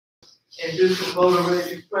and do some voter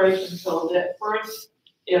registration. So that first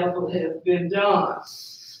effort has been done.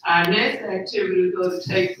 Our next activity is going to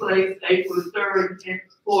take place April 3rd and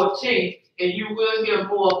 14th, and you will hear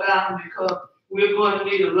more about them because we're going to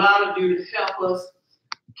need a lot of you to help us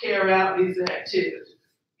carry out these activities.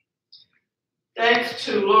 Thanks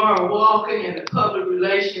to Laura Walker and the Public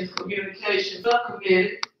Relations Communications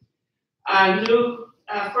Subcommittee, our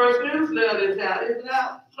first newsletter is out. Is it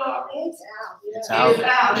out, Laura? It's out. It's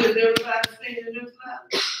out. Has everybody seen the newsletter?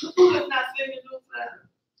 Who has not seen the newsletter?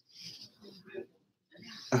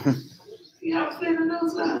 You haven't seen the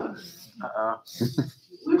newsletter?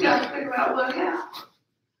 We got to figure out what happened.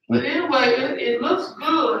 But anyway, it looks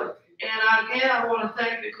good. And again, I want to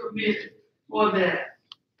thank the committee for that.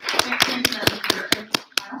 Thank you, Madam Chair.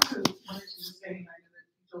 I also wanted to say, and I know that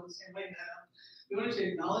you feel the same way, that we wanted to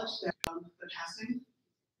acknowledge that the passing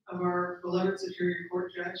of our beloved Superior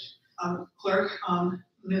Court Judge, Clerk,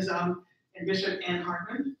 Ms. And Bishop Ann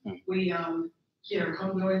Hartman. We had our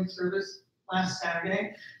homegoing service last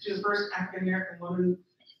Saturday. She was the first African American woman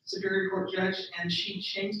Superior Court Judge, and she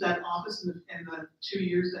changed that office in the 2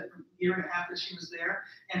 years, that year and a half that she was there,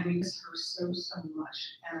 and we miss her so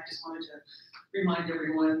much. And I just wanted to remind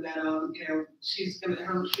everyone that she was going to be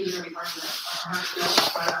part of our bill,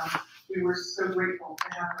 but we were so grateful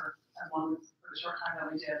to have her as long as for the short time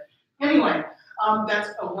that we did. Anyway, that's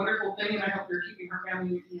a wonderful thing, and I hope you're keeping her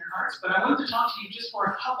family in your hearts. But I wanted to talk to you just for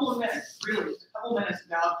a couple of minutes, really, just a couple of minutes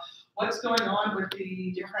about what's going on with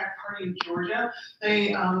the Democratic Party in Georgia.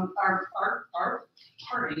 They, our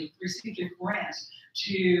party received a grant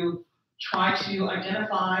to try to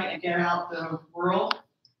identify and get out the rural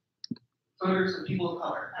voters of people of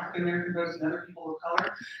color, African American voters and other people of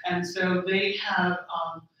color. And so they have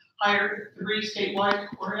hired 3 statewide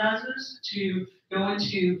organizers to go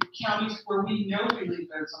into counties where we know we leave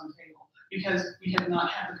votes on the table because we have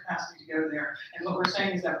not had the capacity to go there. And what we're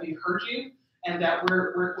saying is that we've heard you and that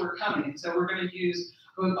we're coming. And so we're going to use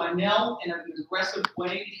vote by mail in an aggressive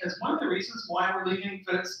way because one of the reasons why we're leaving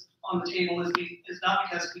votes on the table is not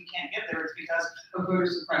because we can't get there, it's because of voter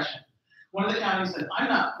suppression. One of the counties that I'm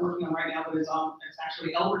not working on right now, but it's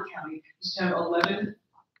actually Elbert County, used to have 11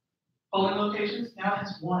 polling locations. Now it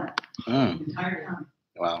has 1 in the entire county.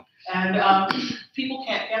 Wow. And people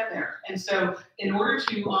can't get there. And so in order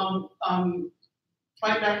to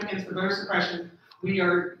fight back against the voter suppression, we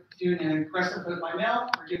are doing an aggressive vote by mail,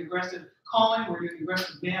 we're doing aggressive calling, we're doing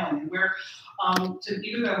aggressive mailing. And we're,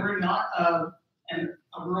 even though we're not a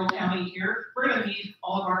rural county here, we're going to need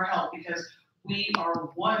all of our help because we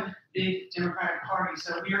are one big Democratic Party.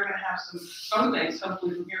 So we are going to have some phone banks,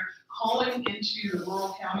 hopefully from here, calling into the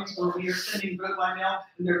rural counties where we are sending vote by mail,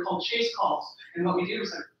 and they're called chase calls. And what we do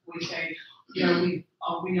is we say, we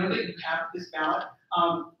know that you have this ballot.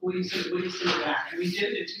 Will you send it back? And we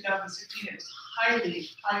did it in 2016. It was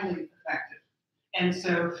highly effective. And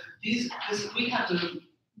so we have the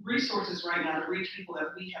resources right now to reach people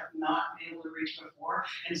that we have not been able to reach before.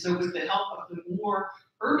 And so with the help of the more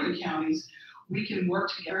urban counties, we can work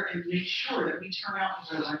together and make sure that we turn out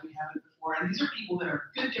the vote like we haven't before. And these are people that are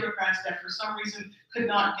good Democrats that for some reason could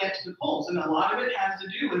not get to the polls. And a lot of it has to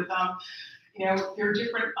do with, there are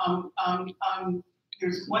different,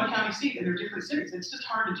 there's one county seat and there are different cities. It's just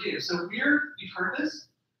hard to do. So we've heard this.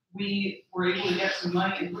 We were able to get some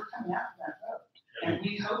money and we're coming after that vote. And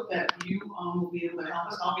we hope that you will be able to help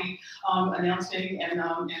us. I'll be announcing and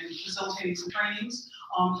facilitating some trainings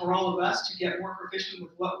for all of us to get more proficient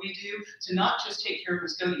with what we do, to not just take care of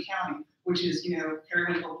Muskogee County, which is,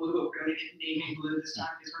 periwinkle blue, but we're going to get navy blue this time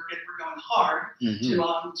because we're going hard to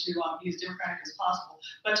be as democratic as possible,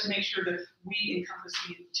 but to make sure that we encompass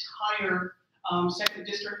the entire 2nd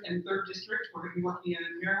district and 3rd district. We're going to be working in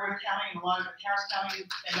Meriwether County and a lot of Harris County,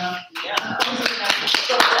 and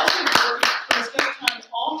so we're also going to be working from Muskogee County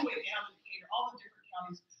all the way down to Decatur, all the different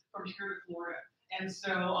counties from here to Florida. And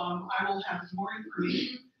so I will have more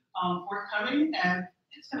information forthcoming, and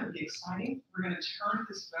it's going to be exciting. We're going to turn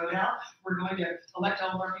this vote out. We're going to elect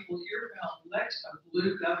all of our people here. We're going to elect a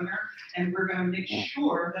blue governor, and we're going to make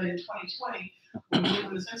sure that in 2020,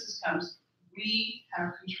 when the census comes, we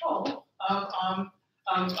have control of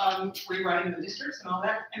rewriting the districts and all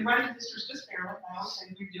that, and writing the districts just fairly. I always say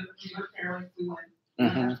we do it fairly. We win. We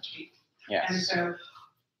don't have to cheat. Yes. And so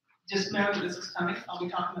just know that this is coming. I'll be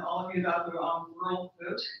talking to all of you about the rural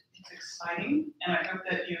vote. It's exciting, and I hope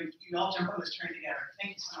that you all jump on this train together.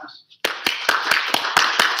 Thank you so much.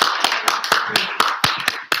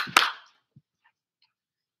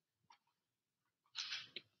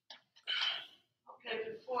 Okay,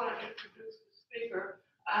 before I introduce the speaker,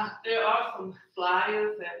 there are some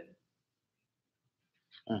flyers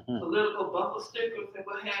and political bumper stickers and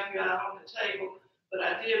what have you out on the table. But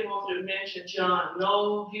I did want to mention John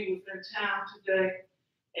Noel. He was in town today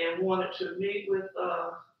and wanted to meet with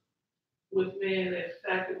me. And in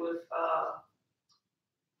fact, it was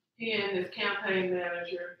he and his campaign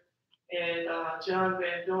manager and John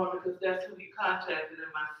Van Dorn, because that's who he contacted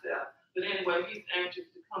and myself. But anyway, he's anxious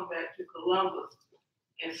to come back to Columbus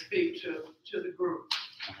and speak to the group.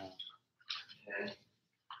 Okay.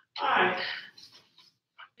 All right.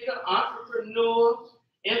 Entrepreneur,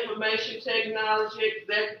 information technology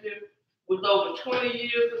executive with over 20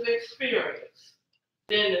 years of experience.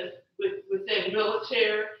 Then within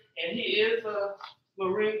military, and he is a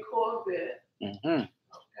Marine Corps vet. Okay.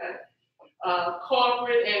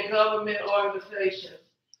 Corporate and government organizations.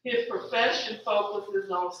 His profession focuses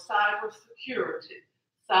on cybersecurity,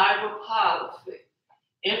 cyber policy,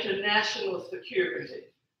 international security,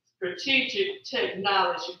 strategic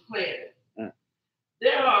technology planning.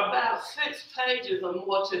 There are about 6 pages or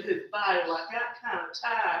more to his bio. I got kind of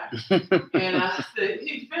tired, and I said,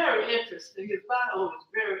 he's very interesting. His bio is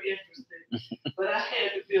very interesting, but I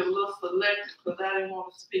had to be a little selective because I didn't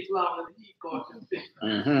want to speak longer than he's going to speak.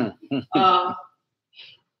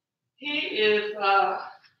 He is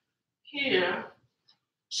here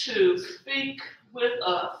to speak with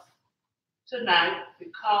us tonight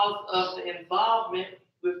because of the involvement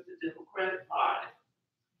with the Democratic Party.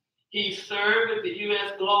 He served with the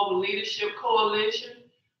U.S. Global Leadership Coalition,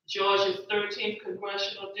 Georgia's 13th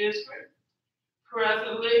Congressional District.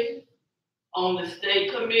 Presently, on the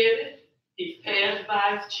state committee, he's past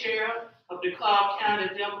vice chair of the Cobb County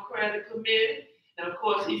Democratic Committee, and of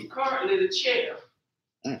course, he's currently the chair.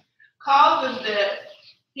 Causes that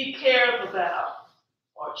he cares about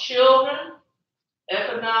are children,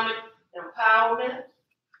 economic empowerment,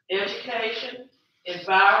 education,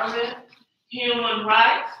 environment, human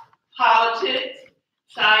rights, politics,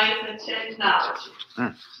 science, and technology.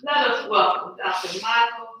 Let us welcome Dr.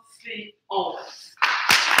 Michael C. Owens.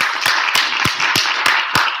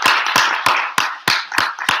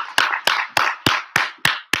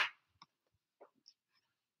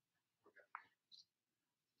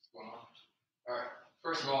 All right.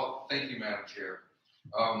 First of all, thank you, Madam Chair.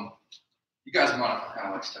 You guys might have kind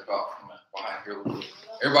of like step out from behind here a little bit.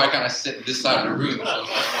 Everybody kind of sit this side of the room, so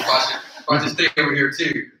if I just stay over here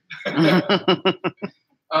too.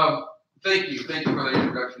 Thank you for the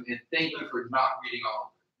introduction, and thank you for not reading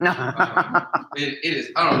all of it. It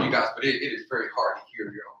is, I don't know you guys, but it is very hard to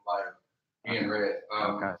hear your own bio being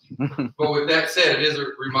read. But with that said, it is a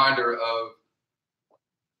reminder of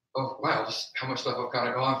wow, just how much stuff I've kind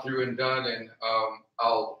of gone through and done, and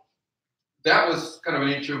that was kind of an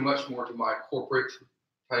intro much more to my corporate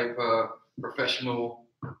type professional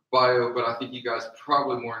bio, but I think you guys are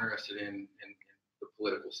probably more interested in the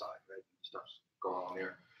political side, right? Stuff's going on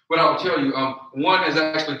there. But I'll tell you, one has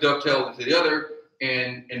actually dovetailed into the other,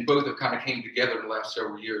 and both have kind of came together in the last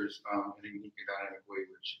several years in a unique and dynamic way,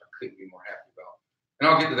 which I couldn't be more happy about. And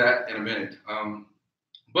I'll get to that in a minute.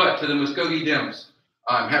 But to the Muskogee Dems,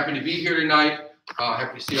 I'm happy to be here tonight.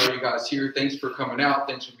 Happy to see all you guys here. Thanks for coming out.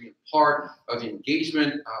 Thanks for being part of the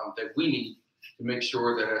engagement that we need to make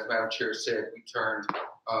sure that, as Madam Chair said, we turn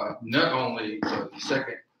not only the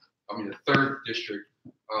third district,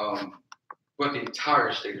 but the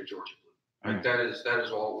entire state of Georgia blue. Right? That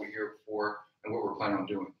is all we're here for and what we're planning on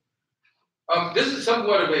doing. This is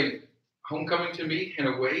somewhat of a homecoming to me in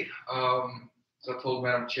a way. As I told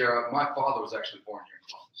Madam Chair, my father was actually born here in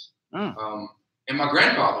Columbus. And my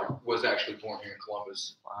grandfather was actually born here in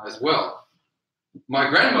Columbus as well. My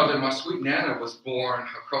grandmother, my sweet Nana, was born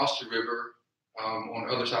across the river on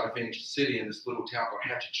the other side of Phoenix City in this little town called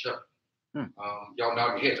Hatchetchuck. Y'all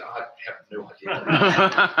nod your heads. I have no idea.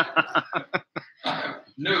 I have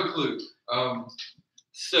no clue.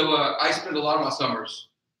 So I spend a lot of my summers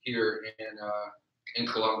here in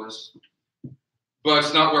Columbus, but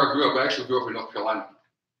it's not where I grew up. I actually grew up in North Carolina.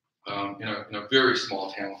 In a very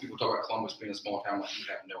small town. When people talk about Columbus being a small town, like you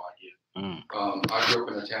have no idea. I grew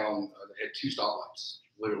up in a town that had 2 stoplights,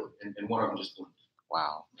 literally, and one of them just blinked.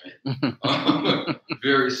 Wow. Right?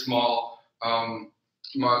 Very small.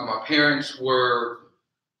 My parents were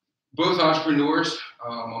both entrepreneurs.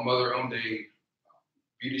 My mother owned a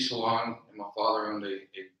beauty salon, and my father owned a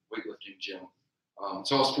weightlifting gym.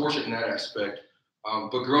 So I was fortunate in that aspect.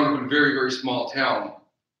 But growing up in a very, very small town,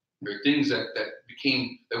 there are things that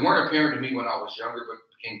weren't apparent to me when I was younger, but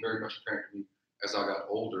became very much apparent to me as I got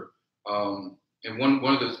older. And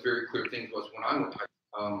one of those very clear things was when I went to high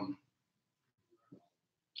school.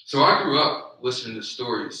 So I grew up listening to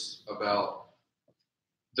stories about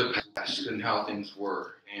the past and how things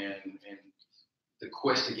were, and the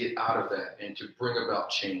quest to get out of that and to bring about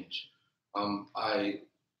change. My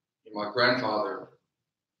grandfather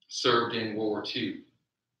served in World War II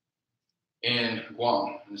in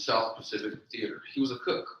Guam in the South Pacific Theater. He was a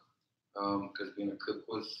cook, because being a cook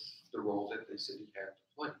was the role that they said he had to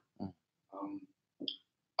play.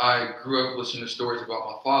 I grew up listening to stories about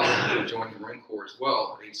my father who joined the Marine Corps as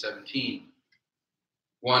well at age 17,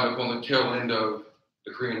 wound up on the tail end of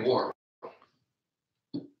the Korean War.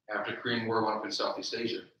 After the Korean War, wound up in Southeast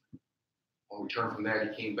Asia. On return from that,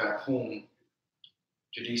 he came back home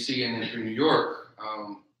to DC and then to New York,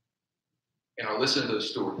 and I listened to those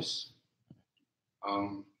stories.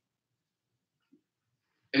 And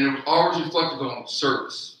it always reflected on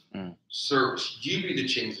service. Service. You be the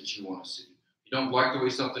change that you want to see. You don't like the way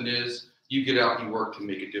something is, you get out and you work to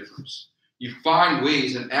make a difference. You find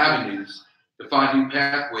ways and avenues to find new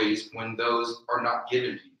pathways when those are not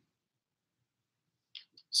given to you.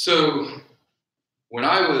 So when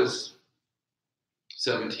I was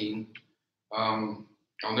 17, I'll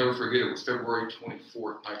never forget, it was February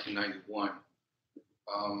 24th, 1991.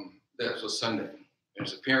 That was a Sunday. And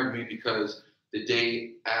it's apparent to me because the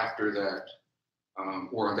day after that,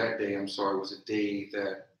 or that day, I'm sorry, was a day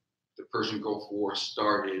that the Persian Gulf War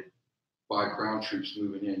started by ground troops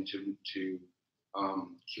moving into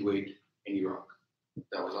Kuwait and Iraq.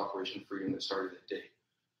 That was Operation Freedom that started that day.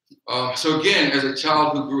 So again, as a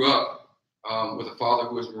child who grew up with a father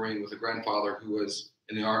who was a Marine, with a grandfather who was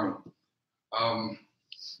in the Army,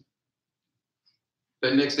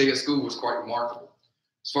 that next day at school was quite remarkable.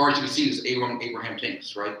 As far as you can see, there's Abraham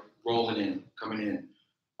tanks, right? Rolling in, coming in.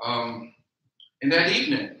 And that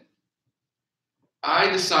evening, I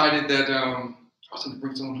decided that I was going to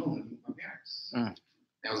bring someone home and meet my parents. And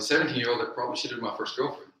I was a 17-year-old that probably should have been my first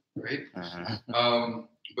girlfriend, right?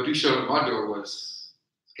 But who showed up at my door was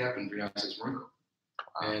Captain of the United States Marine Corps.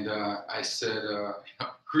 And I said,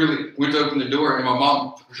 really went to open the door, and my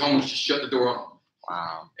mom almost just shut the door on me.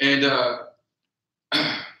 Wow. And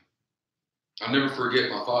I'll never forget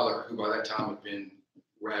my father, who by that time had been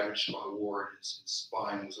ravaged by war. His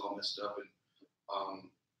spine was all messed up, and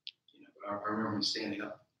I remember him standing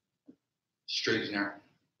up, straight as an arrow.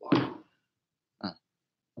 My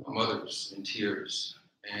mother was in tears,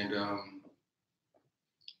 and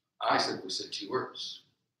I said 2 words.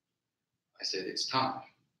 I said, "It's time."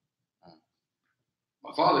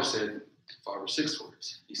 My father said 5 or 6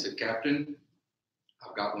 words. He said, "Captain,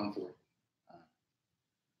 I've got one for you."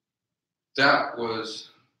 That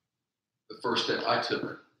was the first step I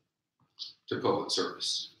took to public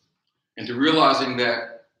service, and to realizing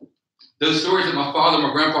that those stories that my father and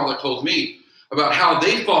my grandfather told me about how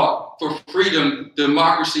they fought for freedom,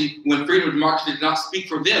 democracy, when freedom and democracy did not speak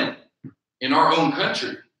for them in our own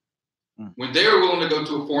country, when they were willing to go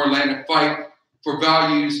to a foreign land and fight for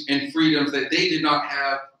values and freedoms that they did not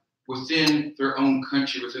have within their own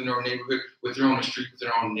country, within their own neighborhood, with their own street, with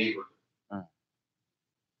their own neighborhood.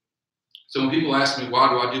 So when people ask me, why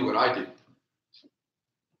do I do what I do?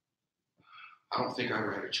 I don't think I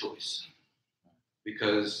ever had a choice.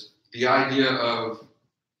 Because the idea of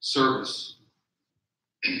service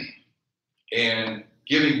and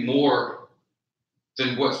giving more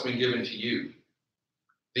than what's been given to you,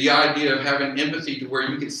 the idea of having empathy to where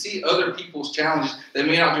you can see other people's challenges that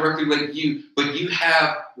may not directly relate to you, but you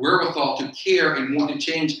have wherewithal to care and want to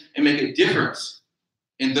change and make a difference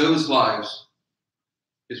in those lives,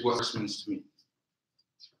 is what this means to me.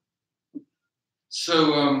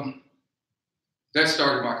 So that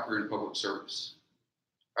started my career in public service.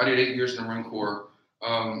 I did 8 years in the Marine Corps,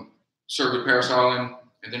 served at Parris Island,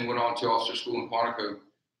 and then went on to officer school in Quantico.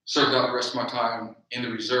 Served out the rest of my time in the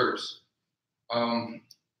reserves.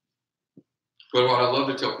 But what I love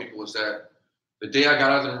to tell people is that the day I got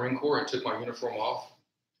out of the Marine Corps and took my uniform off,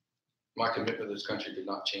 my commitment to this country did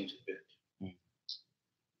not change a bit.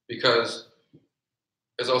 Because,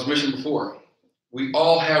 as I was mentioning before, we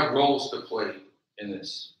all have roles to play in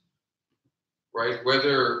this, right?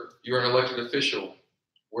 Whether you're an elected official,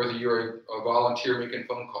 whether you're a volunteer making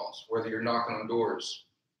phone calls, whether you're knocking on doors,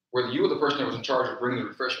 whether you were the person that was in charge of bringing the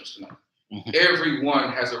refreshments tonight.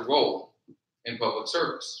 Everyone has a role in public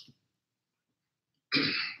service.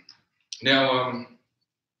 Now,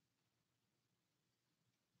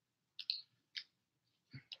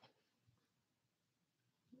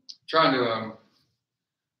 trying to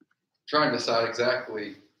decide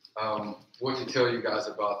exactly what to tell you guys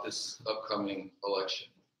about this upcoming election.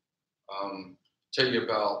 Tell you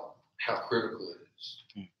about how critical it is.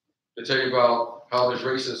 To tell you about how there's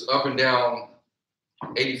races up and down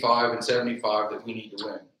 85 and 75 that we need to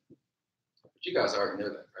win. But you guys already know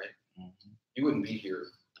that, right? You wouldn't be here if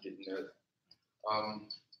you didn't know that.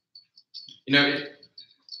 You know,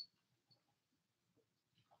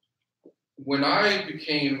 when I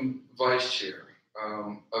became vice chair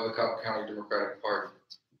of the Cobb County Democratic Party,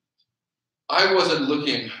 I wasn't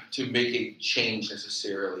looking to make a change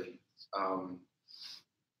necessarily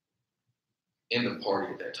in the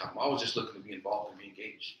party at that time. I was just looking to be involved and be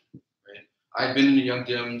engaged. Right? I had been in the Young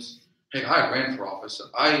Dems. Hey, I ran for office.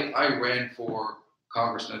 I ran for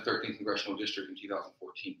Congress in the 13th Congressional District in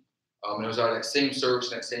 2014. And it was out of that same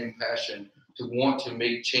service and that same passion to want to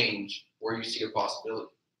make change where you see a possibility.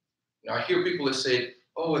 Now, I hear people that say,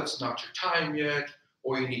 oh, it's not your time yet,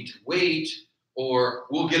 or you need to wait, or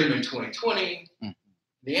we'll get them in 2020.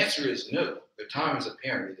 The answer is no. The time is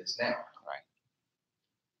apparent. It is now. Right.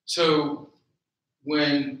 So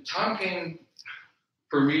when time came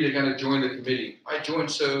for me to kind of join the committee, I joined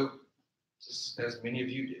just as many of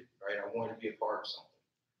you did, right? I wanted to be a part of something.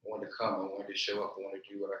 I wanted to come. I wanted to show up. I wanted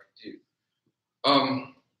to do what I could do.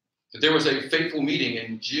 There was a fateful meeting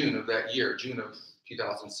in June of that year, June of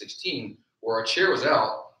 2016, where our chair was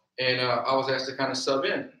out, and I was asked to kind of sub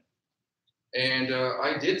in. And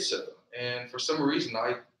I did so. And for some reason,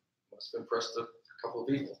 I must have impressed a couple of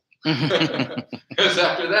people. Because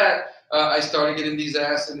after that, I started getting these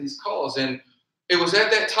asks and these calls. And it was at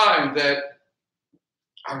that time that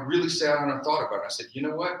I really sat down and thought about it. I said, you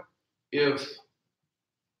know what? If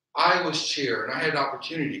I was chair and I had an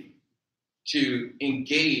opportunity to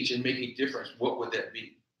engage and make a difference, what would that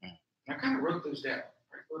be? And I kind of wrote those down.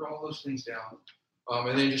 I wrote all those things down.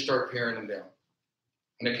 And then just started paring them down.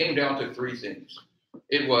 And it came down to three things.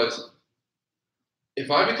 It was, if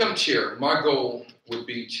I become chair, my goal would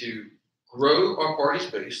be to grow our party's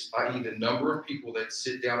base, i.e. the number of people that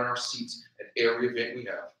sit down in our seats at every event we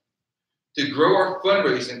have, to grow our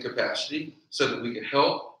fundraising capacity so that we could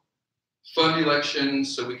help fund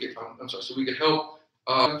elections, so we could help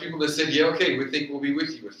people that said, yeah, okay, we think we'll be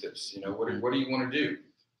with you with this. You know, what do you want to do?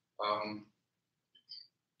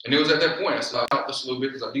 And it was at that point, I said, I'll talk this a little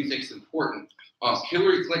bit because I do think it's important.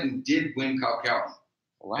 Hillary Clinton did win Cobb County.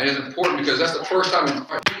 Wow. And it's important because that's the first time in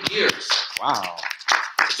 5 years. Wow.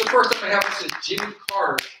 It's the first time it happened since Jimmy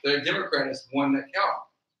Carter, the Democrat, has won that county.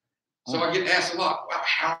 So I get asked a lot, wow,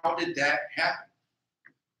 how did that happen?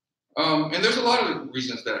 And there's a lot of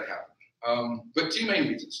reasons that it happened. But two main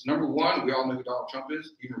reasons. Number one, we all know who Donald Trump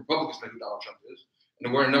is. Even Republicans know who Donald Trump is. And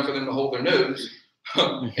there weren't enough of them to hold their nose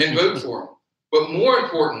and vote for him. But more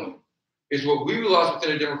importantly is what we realized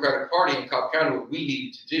within the Democratic Party in Cobb County, what we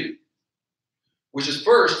needed to do, which is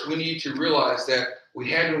first, we needed to realize that we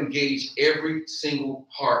had to engage every single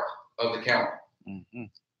part of the county. Mm-hmm.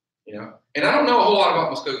 You know, and I don't know a whole lot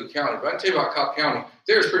about Muskogee County, but I can tell you about Cobb County.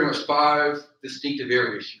 There's pretty much 5 distinctive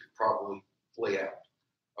areas you could probably lay out.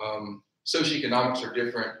 Socioeconomics are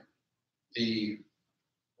different. The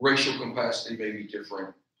racial capacity may be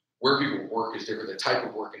different. Where people work is different. The type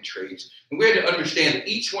of work and trades. And we had to understand that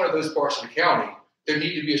each one of those parts of the county, there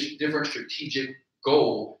needed to be a different strategic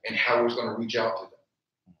goal and how we was going to reach out to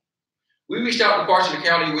them. We reached out to parts of the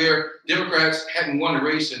county where Democrats hadn't won a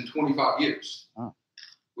race in 25 years. Oh.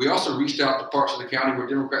 We also reached out to parts of the county where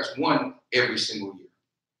Democrats won every single year.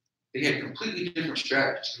 They had completely different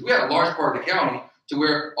strategies. We had a large part of the county to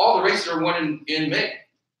where all the races are won in May.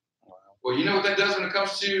 Wow. Well, you know what that does when it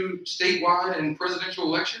comes to statewide and presidential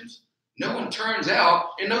elections? No one turns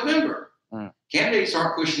out in November. Candidates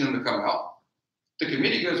aren't pushing them to come out. The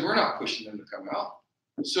committee goes, we're not pushing them to come out.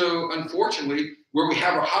 So unfortunately, where we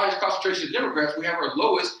have our highest concentration of Democrats, we have our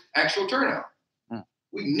lowest actual turnout.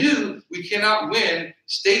 We knew we cannot win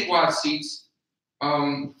statewide seats,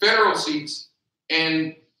 federal seats,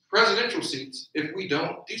 and presidential seats if we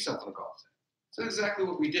don't do something about that. So that's exactly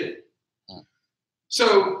what we did.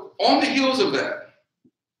 So on the heels of that,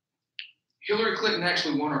 Hillary Clinton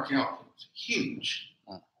actually won our county. It was huge.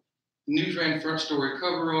 News ran front story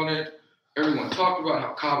cover on it. Everyone talked about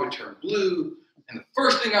how Cobb had turned blue. And the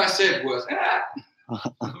first thing I said was, I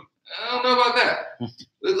don't know about that.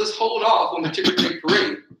 Let's hold off on the ticker tape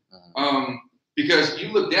parade. Because you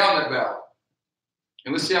look down that ballot,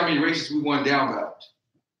 and let's see how many races we won down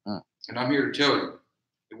ballot. And I'm here to tell you,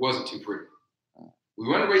 it wasn't too pretty. We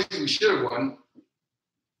won the races we should have won.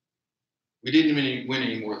 We didn't even win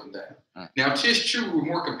any more than that. Now, it is true we were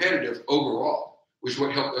more competitive overall, which is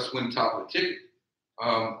what helped us win the top of the ticket.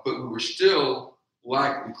 But we were still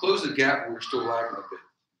lagging. We closed the gap, but we were still lagging a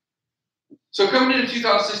bit. So coming into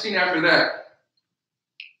 2016 after that,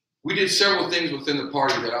 we did several things within the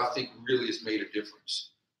party that I think really has made a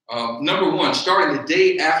difference. Number one, starting the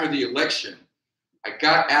day after the election, I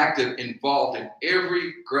got active, involved in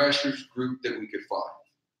every grassroots group that we could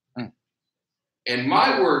find. And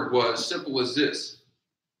my word was simple as this.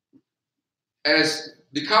 as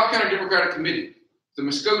the Cobb County Democratic Committee, the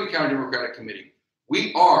Muskogee County Democratic Committee,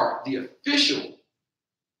 we are the official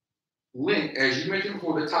link, as you mentioned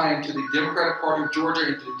before, to tie into the Democratic Party of Georgia,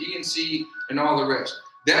 into the DNC, and all the rest.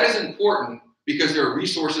 That is important because there are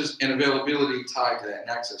resources and availability tied to that and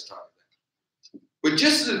access tied to that. But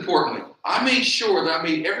just as importantly, I made sure that I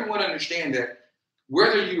made everyone understand that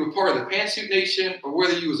whether you were part of the Pantsuit Nation or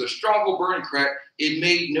whether you was a stronghold Bernie-crat, it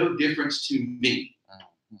made no difference to me.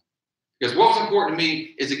 Because what was important to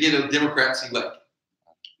me is to get a Democrats elected.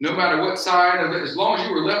 No matter what side of it, as long as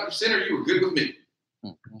you were left or center, you were good with me.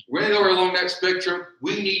 Whenever along that spectrum,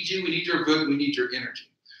 we need you, we need your vote, we need your energy.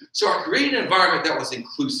 So I created an environment that was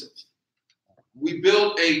inclusive. We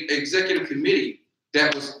built an executive committee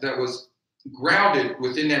that was grounded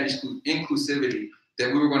within that inclusivity,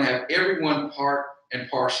 that we were going to have everyone part and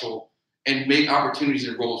parcel and make opportunities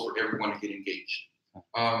and roles for everyone to get engaged.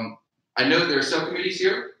 I know there are subcommittees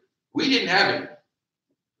here. We didn't have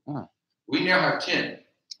any. We now have 10.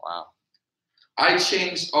 Wow. I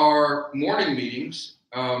changed our morning meetings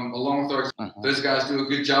along with our, those guys do a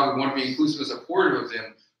good job. We want to be inclusive and supportive of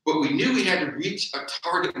them, but we knew we had to reach a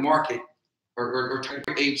target market or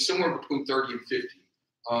target age somewhere between 30 and 50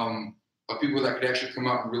 of people that could actually come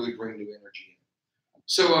out and really bring new energy in.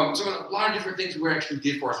 So, a lot of different things we actually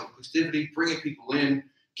did for our inclusivity, bringing people in,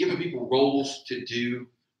 giving people roles to do,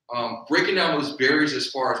 breaking down those barriers as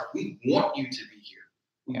far as we want you to be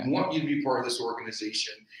here. We want you to be part of this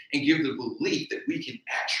organization and give the belief that we can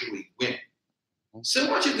actually win. So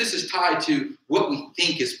much of this is tied to what we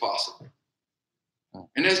think is possible.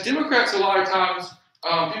 And as Democrats, a lot of times,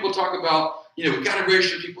 people talk about, we've got to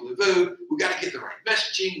register people to vote. We've got to get the right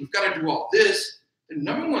messaging. We've got to do all this. The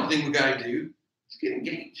number one thing we've got to do is get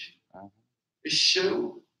engaged. Is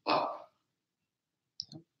show up.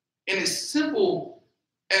 And as simple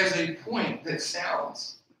as a point that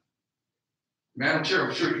sounds, Madam Chair,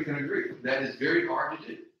 I'm sure you can agree, that is very hard to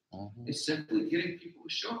do. It's simply getting people to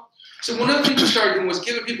show up. So one of the things we started doing was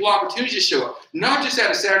giving people opportunities to show up, not just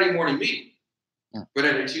at a Saturday morning meeting, but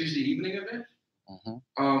at a Tuesday evening event,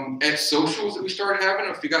 at socials that we started having.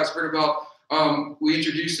 If you guys heard about, we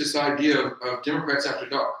introduced this idea of Democrats After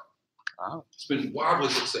Dark. It's been wildly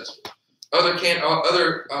successful. Other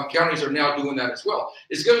counties are now doing that as well.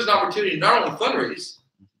 It's given us an opportunity to not only fundraise,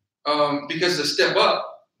 because the step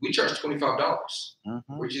up, we charge $25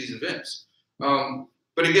 for each of these events.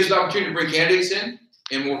 But it gives the opportunity to bring candidates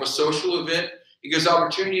in more of a social event. It gives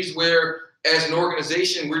opportunities where, as an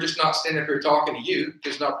organization, we're just not standing up here talking to you. It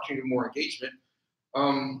gives an opportunity for more engagement.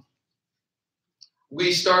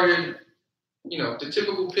 We started, the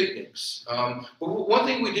typical picnics. But one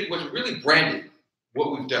thing we did was really branded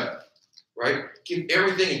what we've done, right? Give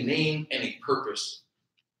everything a name and a purpose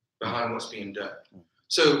behind what's being done.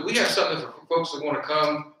 So we have something for folks that want to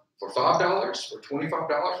come for $5, for $25,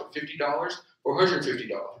 for $50, or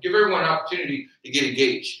 $150. Give everyone an opportunity to get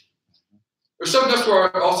engaged. There's something else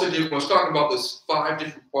where I also did when I was talking about those 5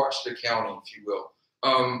 different parts of the county, if you will.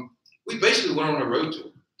 We basically went on a road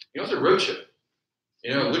tour. It's a road show.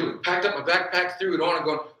 Literally packed up my backpack, threw it on, and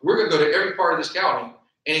going, we're going to go to every part of this county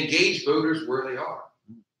and engage voters where they are.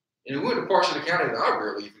 We went to parts of the county that I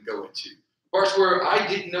rarely even go into. Parts where I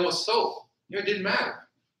didn't know a soul. It didn't matter.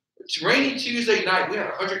 It's rainy Tuesday night. We had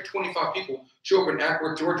 125 people show up in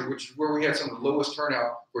Ackworth, Georgia, which is where we had some of the lowest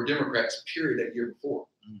turnout for Democrats, period, that year before.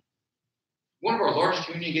 One of our largest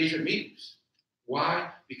community engagement meetings. Why?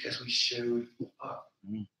 Because we showed up.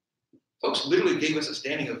 Folks literally gave us a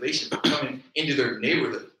standing ovation for coming into their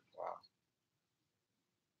neighborhood.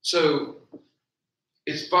 So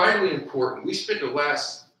it's vitally important. We spent the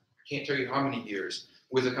last, I can't tell you how many years,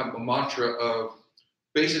 with a kind of a mantra of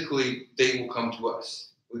basically, they will come to us.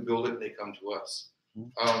 We build it, they come to us.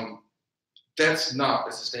 That's not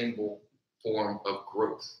a sustainable form of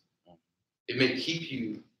growth. It may keep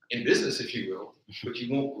you in business, if you will, but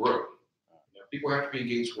you won't grow. People have to be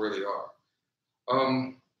engaged where they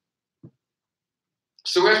are.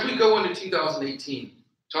 So as we go into 2018,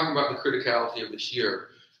 talking about the criticality of this year,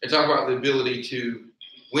 and talking about the ability to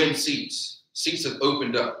win seats have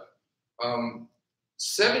opened up.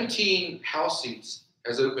 17 House seats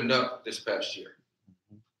has opened up this past year.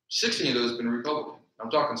 16 of those have been Republican. I'm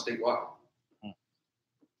talking statewide.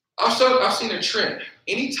 I've seen a trend.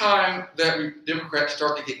 Anytime that Democrats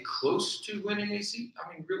start to get close to winning a seat,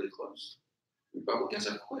 really close, Republicans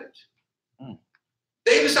have quit.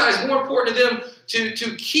 They decide it's more important to them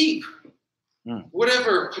to keep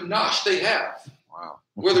whatever panache they have,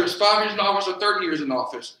 whether it's 5 years in office or 30 years in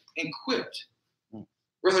office, and quit,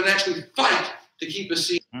 rather than actually fight to keep a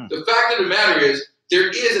seat. The fact of the matter is, there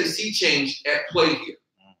is a sea change at play here.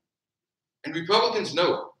 And Republicans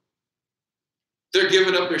know it. They're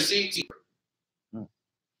giving up their seats.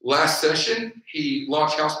 Last session, he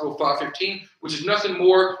launched House Bill 515, which is nothing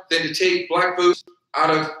more than to take black votes out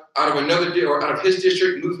of his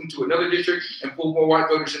district, move them to another district, and pull more white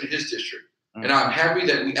voters into his district. And I'm happy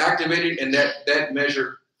that we activated and that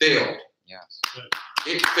measure failed. Yes.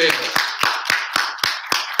 It failed.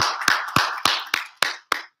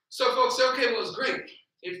 So folks say, okay, well, it's great.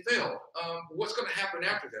 It failed. What's going to happen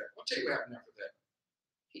after that? I'll tell you what happened after that.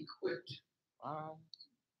 He quit. Wow.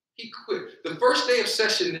 He quit. The first day of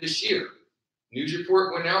session this year, news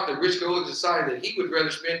report went out that Rich Gold decided that he would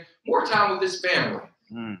rather spend more time with his family.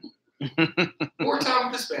 More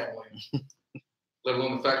time with his family. Let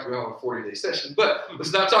alone the fact that we all have a 40-day session. But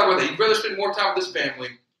let's not talk about that. He'd rather spend more time with his family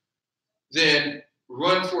than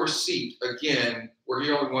run for a seat again where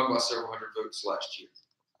he only won by several hundred votes last year.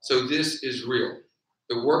 So this is real.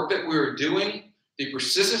 The work that we're doing, the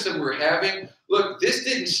persistence that we're having, look, this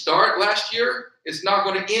didn't start last year. It's not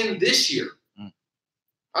going to end this year.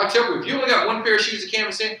 I'll tell you, if you only got one pair of shoes to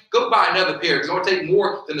canvas in, go buy another pair. It's going to take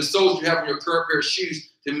more than the soles you have in your current pair of shoes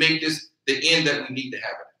to make this the end that we need to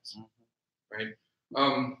have it as. Right?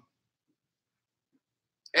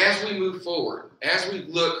 As we move forward, as we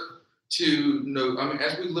look to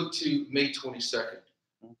May 22nd,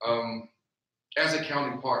 as a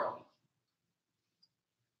county party,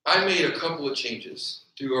 I made a couple of changes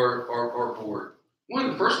to our board. One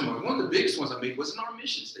of the biggest ones I made was in our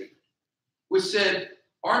mission statement, which said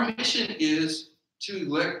our mission is to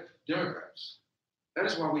elect Democrats. That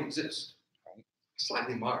is why we exist. I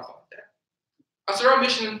slightly modified that. I said our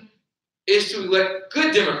mission is to elect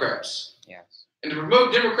good Democrats. Yes. And to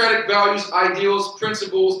promote democratic values, ideals,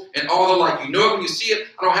 principles, and all the like. You know it when you see it.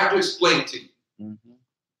 I don't have to explain it to you.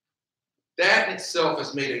 That in itself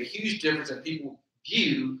has made a huge difference in people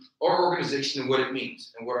view our organization and what it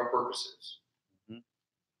means and what our purpose is.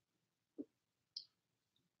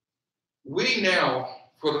 We now,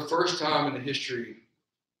 for the first time in the history,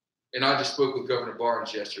 and I just spoke with Governor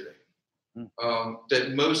Barnes yesterday,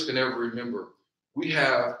 that most can ever remember, we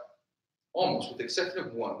have almost, with the exception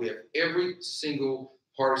of one, we have every single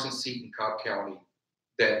partisan seat in Cobb County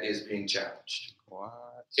that is being challenged. What?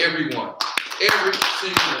 Every one. Every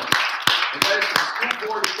single one. And that is from the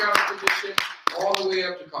school board to county commission all the way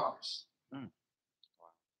up to Congress. Wow.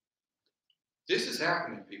 This is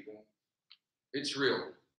happening, people. It's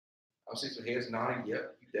real. I'm seeing some heads nodding.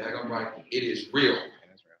 Yep, you daggone right. It is real. It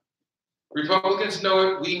is real. Republicans know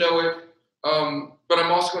it. We know it. But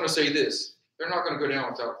I'm also going to say this. They're not going to go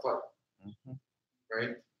down without a fight.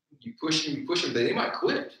 Right? You push them, they might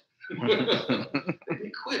quit. They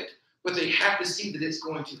may quit. But they have to see that it's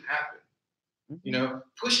going to happen. You know,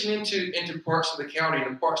 pushing into parts of the county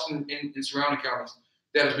and parts in surrounding counties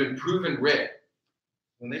that have been proven red.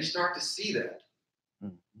 When they start to see that,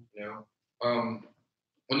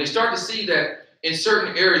 when they start to see that in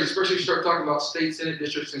certain areas, especially if you start talking about state Senate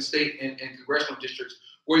districts and state and congressional districts,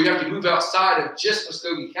 where you have to move outside of just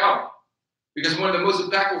Muskogee County. Because one of the most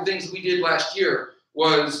impactful things we did last year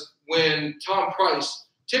was when Tom Price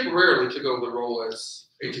temporarily took over the role as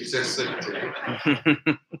HHS Secretary.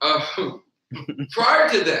 Prior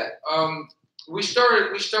to that, we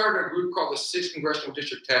started a group called the 6th Congressional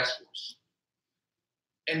District Task Force.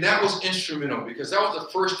 And that was instrumental because that was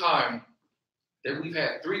the first time that we've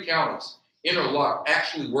had 3 counties interlocked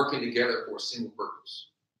actually working together for a single purpose.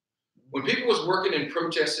 When people was working and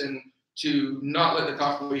protesting to not let the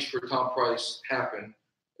confirmation for Tom Price happen,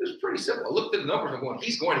 it was pretty simple. I looked at the numbers and I'm going,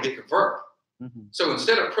 he's going to get confirmed. So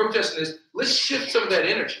instead of protesting this, let's shift some of that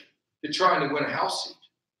energy to trying to win a House seat.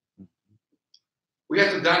 We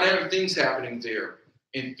had some dynamic things happening there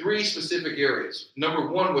in 3 specific areas. Number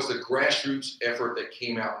 1 was the grassroots effort that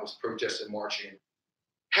came out and was protested and marching.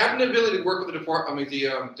 Having the ability to work with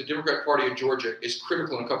the Democratic Party of Georgia is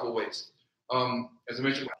critical in a couple of ways. As I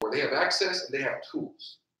mentioned before, they have access and they have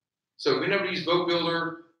tools. So being able to use Vote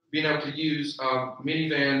Builder, being able to use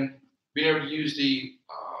Minivan, being able to use the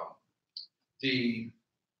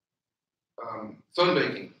phone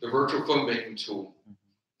banking, the virtual phone banking tool,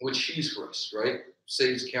 which used for us, right?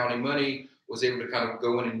 Saves county money, was able to kind of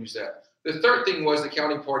go in and use that. The third thing was the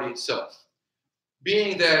county party itself.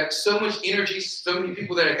 Being that so much energy, so many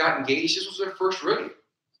people that had got engaged, this was their first rodeo,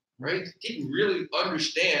 right? Didn't really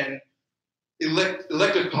understand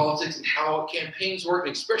elective politics and how campaigns work,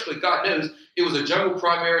 and especially, God knows, it was a jungle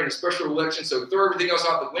primary and a special election, so throw everything else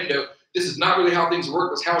out the window. This is not really how things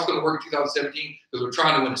work. It's how it's going to work in 2017 because we're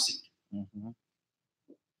trying to win a seat.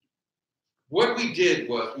 What we did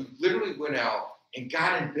was we literally went out and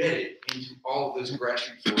got embedded into all of those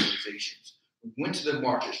grassroots organizations. We went to the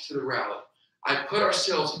marches, to the rally. I put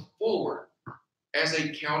ourselves forward as a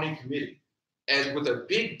county committee, as with a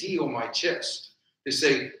big D on my chest to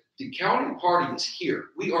say, the county party is here.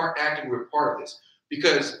 We are acting, we're part of this.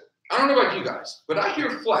 Because I don't know about you guys, but I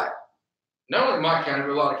hear flack, not only in my county,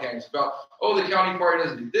 but a lot of counties, about, oh, the county party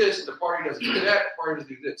doesn't do this, the party doesn't do that, the party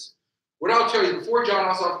doesn't do this. What I'll tell you, before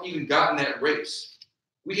John Ossoff even got in that race,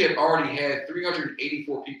 we had already had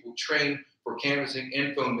 384 people trained for canvassing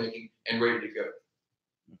and phone making and ready to go.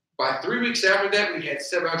 By 3 weeks after that, we had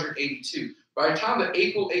 782. By the time the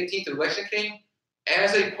April 18th election came,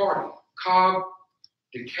 as a party, Cobb,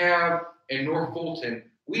 DeKalb, and North Fulton,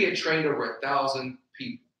 we had trained over 1,000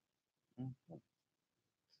 people.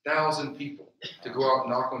 1,000 people to go out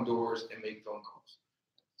and knock on doors and make phone calls.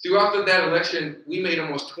 Throughout that election, we made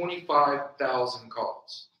almost 25,000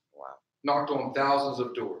 calls. Wow. Knocked on thousands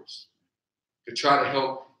of doors to try to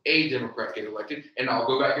help a Democrat get elected. And I'll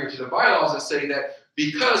go back here to the bylaws and say that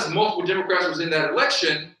because multiple Democrats was in that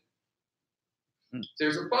election,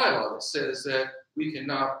 there's a bylaw that says that we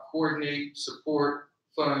cannot coordinate, support,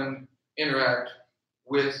 fund, interact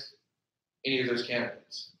with any of those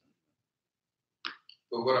candidates.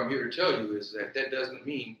 But what I'm here to tell you is that that doesn't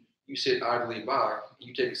mean you sit idly by,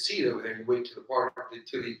 you take a seat over there and you wait till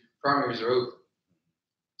the primaries are over.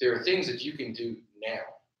 There are things that you can do now.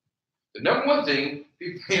 The number one thing,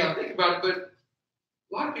 people may not think about it, but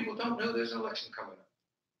a lot of people don't know there's an election coming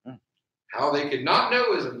up. How they could not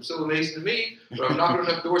know is still amazing to me, but I'm knocking on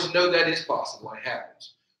enough doors to know that is possible and it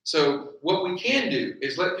happens. So what we can do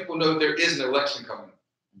is let people know there is an election coming up.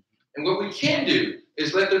 And what we can do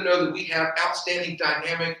is let them know that we have outstanding,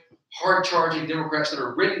 dynamic, hard-charging Democrats that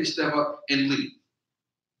are ready to step up and lead.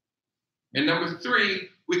 And number three,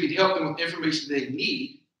 we can help them with information they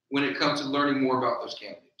need when it comes to learning more about those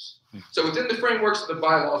candidates. So within the frameworks of the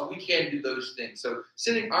bylaws, we can do those things. So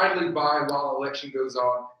sitting idly by while election goes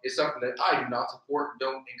on is something that I do not support and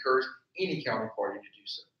don't encourage any county party to do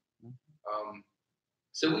so.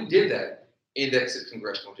 So we did that in that 6th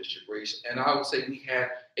congressional district race, and I would say we had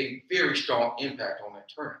a very strong impact on that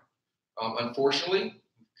turnout. Unfortunately,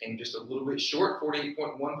 we came just a little bit short,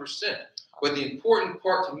 48.1%. But the important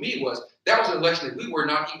part to me was that was an election that we were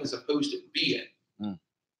not even supposed to be in.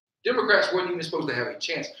 Democrats weren't even supposed to have a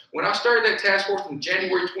chance. When I started that task force on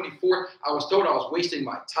January 24th, I was told I was wasting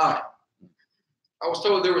my time. I was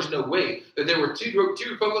told there was no way, that there were two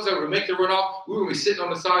Republicans that would make the runoff. We were going to be sitting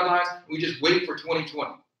on the sidelines and we just wait for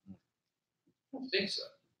 2020. I don't think so.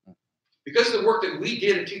 Because of the work that we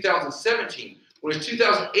did in 2017, when it was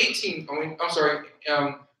 2018,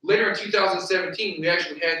 later in 2017, we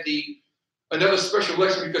actually had another special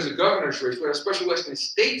election because of governor's race. We had a special election in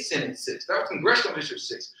State Senate 6. That was Congressional District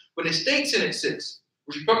 6. But in State Senate 6,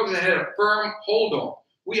 which Republicans had a firm hold on,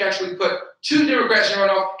 we actually put 2 Democrats in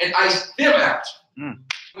runoff and iced them out.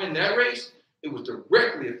 In that race, it was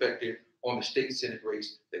directly affected on the State Senate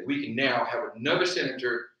race that we can now have another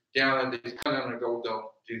senator down in the Gold Dome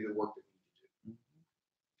do the work that we need to do.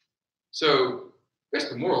 So that's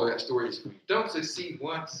the moral of that story is if you don't succeed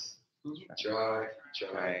once, try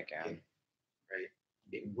again. Right?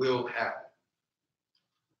 It will happen.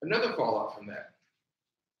 Another fallout from that.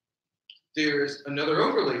 There's another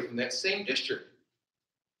overlay from that same district.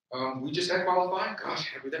 We just had qualifying. Gosh,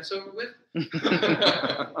 happy that's over with.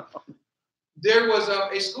 There was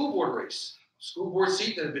a school board race, school board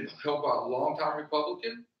seat that had been held by a longtime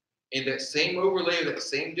Republican in that same overlay of that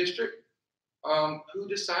same district, who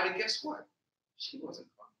decided, guess what? She wasn't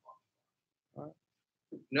qualified.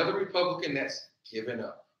 Another Republican that's given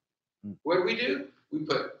up. What do? We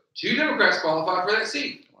put 2 Democrats qualified for that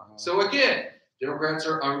seat. So again, Republicans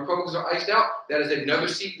are iced out. That is another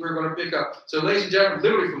seat we're going to pick up. So ladies and gentlemen,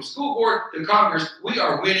 literally from school board to Congress, we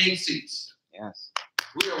are winning seats. Yes.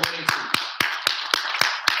 We are winning seats.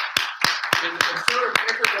 In the concerted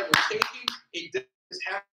effort that we're taking, it does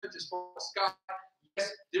happen as far as Scott.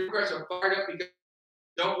 Yes, Democrats are fired up because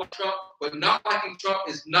they don't like Trump, but not liking Trump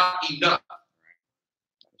is not enough.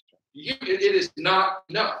 It is not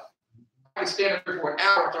enough. I can stand up here for an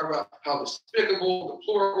hour and talk about how despicable,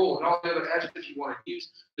 deplorable, and all the other adjectives you want to use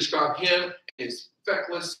describe him as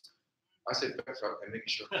feckless. I say feckless, I'm making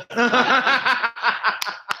sure.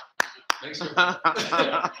 Make sure.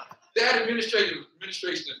 That administration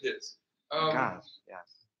of his. Gosh,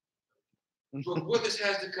 yes. But what this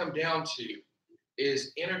has to come down to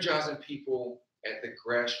is energizing people at the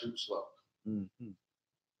grassroots level,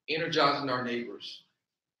 energizing our neighbors,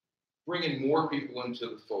 bringing more people into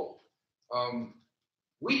the fold.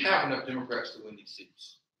 We have enough Democrats to win these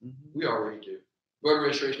seats. We already do. Voter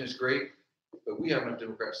registration is great, but we have enough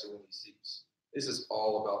Democrats to win these seats. This is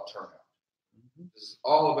all about turnout. This is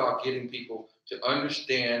all about getting people to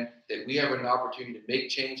understand that we have an opportunity to make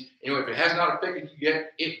change. And if it has not affected you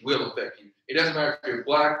yet, it will affect you. It doesn't matter if you're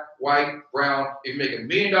black, white, brown, if you make $1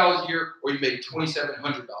 million a year or you make $2,700 a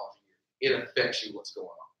year. It affects you what's going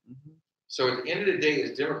on. Mm-hmm. So at the end of the day,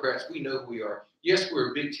 as Democrats, we know who we are. Yes,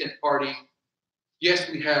 we're a big tent party. Yes,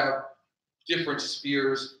 we have different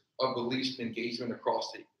spheres of beliefs and engagement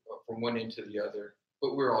across from one end to the other,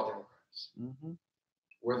 but we're all Democrats. Mm-hmm.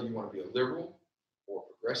 Whether you want to be a liberal or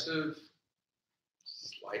progressive,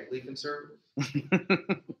 slightly conservative,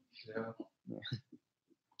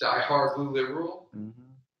 die-hard blue liberal. Mm-hmm.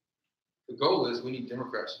 The goal is we need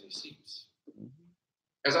Democrats in these seats. Mm-hmm.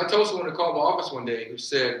 As I told someone who called my office one day who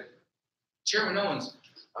said, Chairman Owens,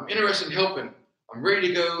 I'm interested in helping. I'm ready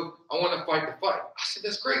to go. I want to fight the fight. I said,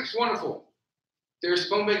 that's great. It's wonderful. There's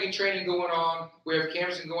phone banking training going on. We have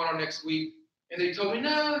canvassing going on next week. And they told me,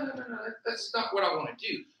 no. That's not what I want to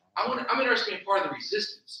do. I'm interested in being part of the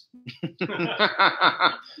resistance.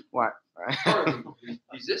 What? Part of the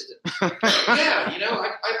resistance. Yeah,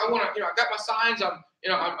 I want to, I got my signs.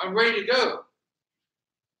 I'm ready to go.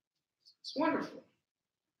 It's wonderful.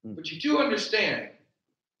 But you do understand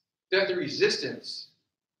that the resistance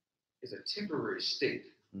is a temporary state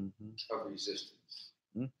of resistance.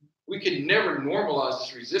 Mm-hmm. We can never normalize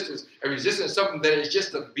this resistance. A resistance is something that is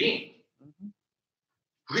just a being. Mm-hmm.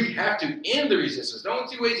 We have to end the resistance. There are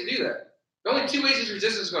only two ways to do that. The only two ways this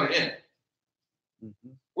resistance is going to end.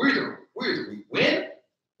 Mm-hmm. We're either we win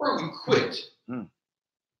or we quit. Mm.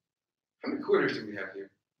 How many quitters do we have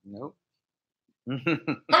here? Nope. How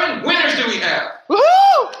many winners do we have?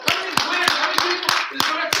 Woohoo! How many winners? How many people is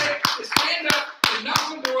going to take to stand up and knock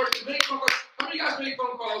on doors and make phone calls? How many of you guys make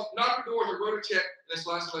phone calls, knock on doors, or wrote a check in this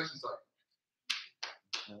last election cycle?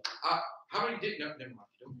 How many did? No, never mind.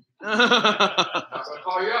 I'm not going to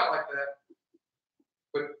call you out like that.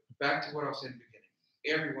 But back to what I was saying at the beginning.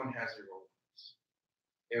 Everyone has their role.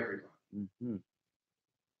 Everyone. Mm-hmm. I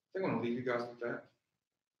think I'm going to leave you guys with that.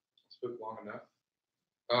 I spoke long enough.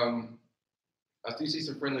 I do see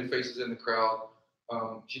some friendly faces in the crowd.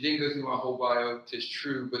 She didn't go through my whole bio. It's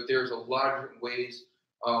true, but there's a lot of different ways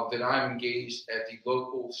that I'm engaged at the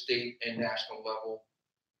local, state, and national level.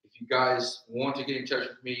 If you guys want to get in touch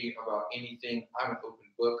with me about anything, I'm an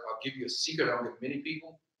open book. I'll give you a secret I don't give many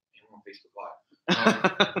people, and we're on Facebook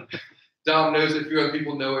Live. Dom knows it, a few other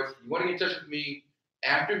people know it. You want to get in touch with me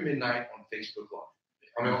after midnight on Facebook Live.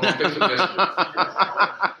 I mean, on Facebook Messenger.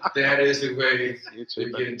 That is the way to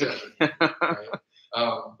get in touch with me. Right?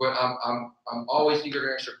 But I'm always eager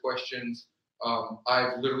to answer questions.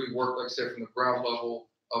 I've literally worked, like I said, from the ground level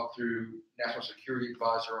up through national security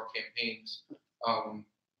advisor on campaigns.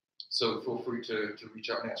 So feel free to reach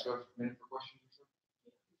out and ask us a minute for questions.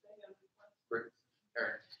 Great.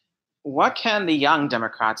 Aaron. What can the young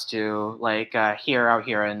Democrats do, like out here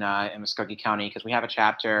in Muskogee County? Because we have a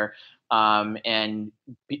chapter, and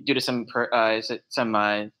due to some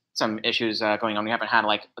issues going on, we haven't had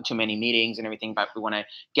like too many meetings and everything. But we want to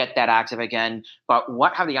get that active again. But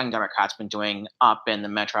what have the young Democrats been doing up in the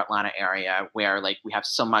Metro Atlanta area, where like we have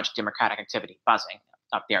so much Democratic activity buzzing?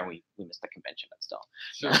 Up there, we missed the convention, but still.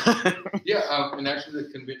 Sure. Yeah, and actually the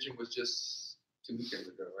convention was just 2 weekends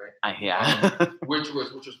ago, right? Yeah. Which was,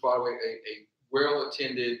 by the way, a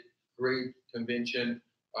well-attended, great convention,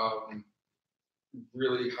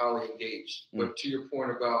 really highly engaged. But to your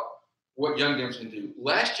point about what young Dems can do,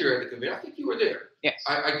 last year at the convention, I think you were there. Yes.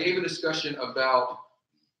 I gave a discussion about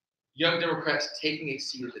young Democrats taking a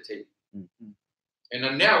seat at the table. Mm-hmm. And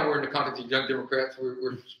then now we're in the context of young Democrats,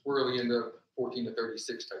 we're squarely in the 14 to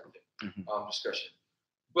 36 type of thing, discussion.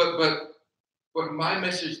 But my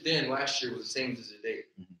message then last year was the same as today.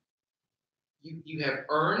 Mm-hmm. You have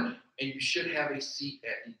earned and you should have a seat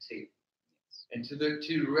at the table. And to the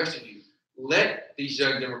rest of you, let these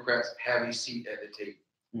young Democrats have a seat at the table.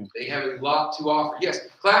 Mm-hmm. They have a lot to offer. Yes,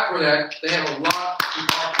 clap for that. They have a lot to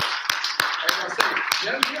offer. As I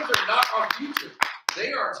say, young Dems are not our future.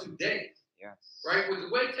 They are today. Yes. Right? With the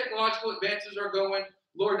way technological advances are going,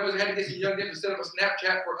 Lord knows I had to get some young kids to set up a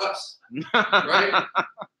Snapchat for us, right?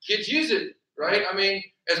 Kids use it, right? I mean,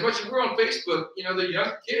 as much as we're on Facebook, the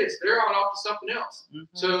young kids, they're on off to something else.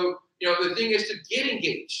 Mm-hmm. So, the thing is to get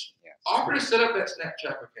engaged. Yes. Offer to set up that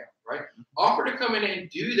Snapchat account, right? Mm-hmm. Offer to come in and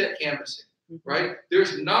do that canvassing, right?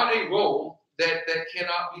 There's not a role that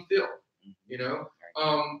cannot be filled,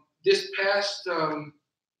 This past,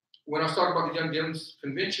 when I was talking about the Young Dems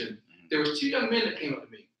convention, there was 2 young men that came up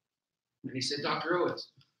to me. And he said, Dr. Owens,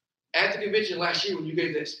 at the convention last year when you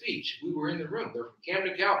gave that speech, we were in the room. They're from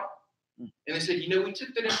Camden County. And they said, we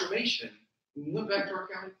took that information and we went back to our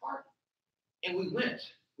county party. And we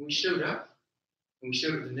went. And we showed up. And we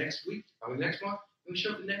showed up the next week, or the next month. And we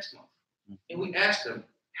showed up the next month. And we asked them,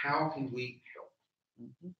 how can we help?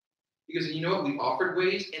 He goes, you know what? We offered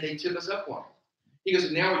ways and they took us up on it. He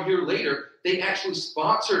goes, now a year later, they actually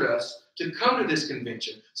sponsored us to come to this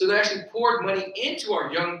convention. So they actually poured money into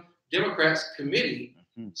our Young Democrats committee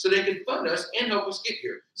so they could fund us and help us get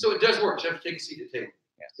here. So it does work. You have to take a seat at the table.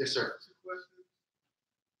 Yes, sir. Two questions.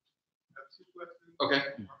 I have two questions. Okay.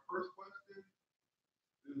 My first question is,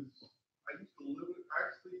 I used to live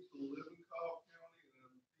in Cobb County,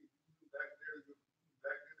 and back there to go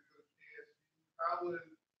to KSU. How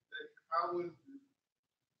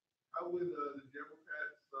would the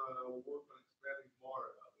Democrats work on expanding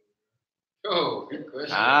water out there? Oh, good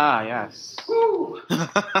question. Ah, yes. Woo!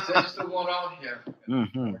 That's the one on here.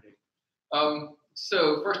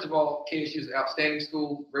 So first of all, KSU is an outstanding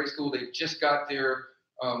school, great school. They just got their,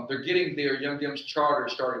 they're getting their Young Dems charter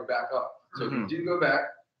started back up. So if you do go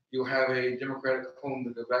back, you'll have a Democratic home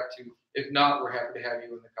to go back to. If not, we're happy to have you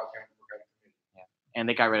in the Cobb County Democratic Committee. Yeah. And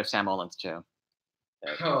they got rid of Sam Owens too.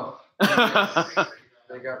 Oh,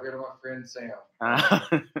 they got rid of my friend Sam.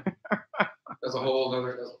 That's a whole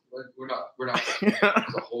other. We're not.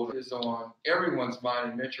 That's a whole. Is on everyone's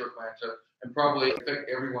mind in Metro Atlanta and probably affect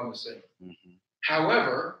everyone the same.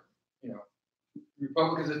 However, you know,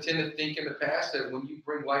 Republicans have tended to think in the past that when you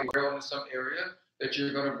bring light rail into some area, that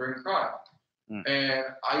you're going to bring crime. And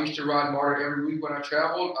I used to ride MARTA every week when I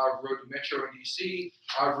traveled. I rode the Metro in DC.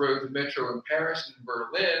 I rode the Metro in Paris and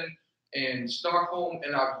Berlin and Stockholm,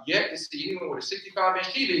 and I've yet to see anyone with a 65-inch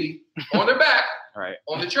TV on their back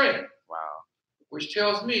on the train. Wow. Which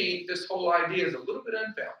tells me this whole idea is a little bit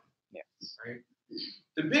unfounded. Yes. Right?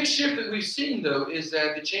 The big shift that we've seen, though, is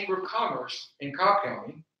that the Chamber of Commerce in Cobb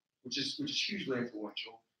County, which is hugely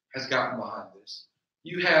influential, has gotten behind this.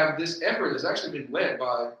 You have this effort that's actually been led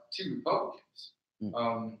by 2 Republicans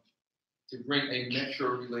to bring a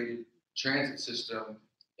metro-related transit system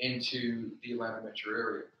into the Atlanta metro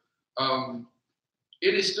area.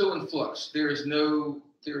 It is still in flux. We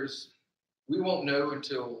won't know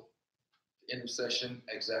until the end of session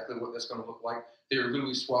exactly what that's going to look like. They're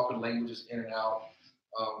literally swapping languages in and out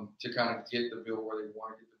to kind of get the bill where they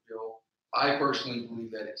want to get the bill. I personally believe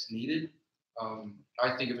that it's needed.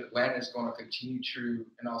 I think if Atlanta is going to continue to,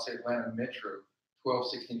 and I'll say Atlanta Metro, 12,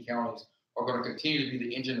 16 counties, are going to continue to be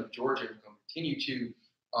the engine of Georgia, and going to continue to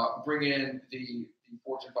bring in the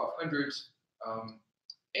Fortune 500s,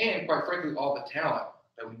 and quite frankly, all the talent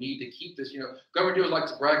that we need to keep this. You know, Governor Deals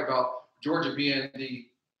likes to brag about Georgia being the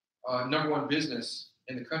 #1 business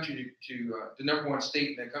in the country the #1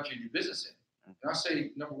 state in the country to do business in. And I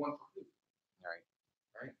say #1 for who? Right.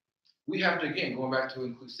 We have to, again, going back to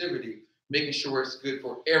inclusivity, making sure it's good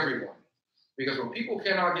for everyone. Because when people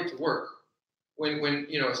cannot get to work, when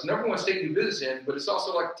you know it's #1 state to do business in, but it's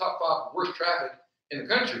also like the top 5 worst traffic in the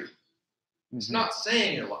country, it's not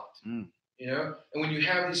saying a lot. You know, and when you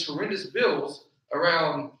have these horrendous bills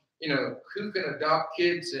around, you know, who can adopt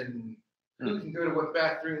kids and who can go to what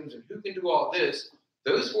bathrooms and who can do all this,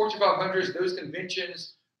 those Fortune 500s, those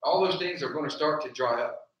conventions, all those things are going to start to dry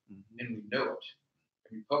up, and we know it.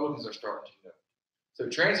 And Republicans are starting to know it. So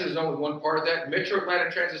transit is only one part of that. Metro Atlanta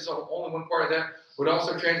transit is only one part of that, but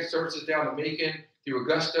also transit services down to Macon, through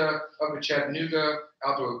Augusta, up to Chattanooga,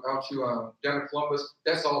 out to down to Columbus.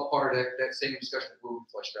 That's all part of that same discussion that will be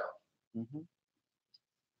fleshed out. Yes,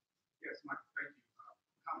 Mike, thank you.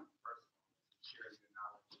 Comment first, sharing your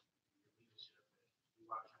knowledge and your leadership.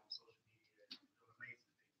 You watch on social media and doing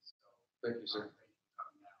amazing things. So thank you, sir. Thank you for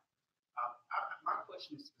coming out. My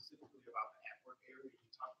question is specifically about the at-work area.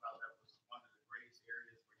 You talked about that was one of the greatest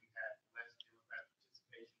areas where you had less Democrat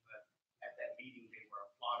participation, but at that meeting they were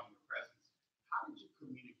applauding your presence. How did you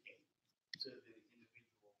communicate to the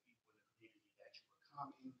individual people in the community that you were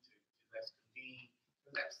coming to let's convene?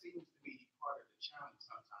 Because that seems to be part of the challenge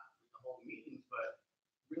sometimes with the whole meetings, but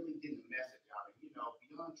really getting the message out. And, you know,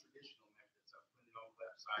 beyond traditional methods of putting it on the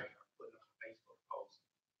website or putting up a Facebook post,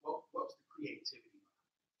 what's the creativity?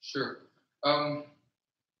 Sure.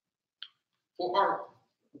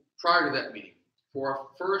 Prior to that meeting, for our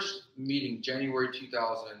first meeting, January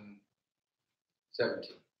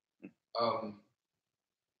 2017,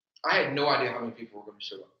 I had no idea how many people were going to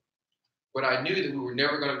show up. But I knew that we were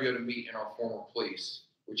never going to be able to meet in our former place,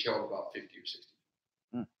 which held about 50 or 60.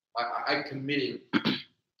 I committed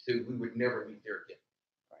to we would never meet there again.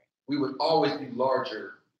 We would always be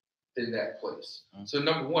larger than that place. So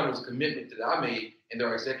number one, it was a commitment that I made and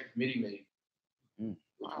our executive committee made, which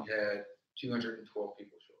we had 212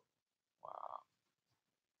 people show up. Wow.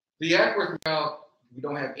 The Acworth now, we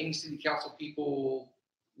don't have any city council people,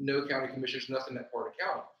 no county commissioners, nothing in that part of the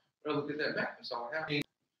county. But I looked at that map and saw what happened.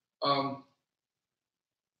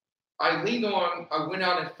 I went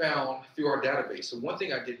out and found through our database. So one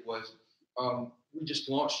thing I did was we just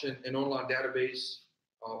launched an online database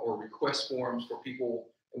or request forms for people,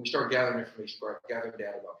 and we started gathering information, gathering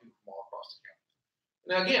data about people from all across the county.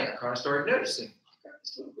 Now, again, I kind of started noticing I've got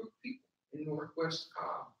this little group of people in Northwest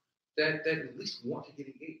Cobb that at least want to get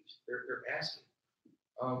engaged. They're asking.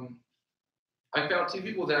 I found 2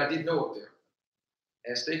 people that I didn't know up there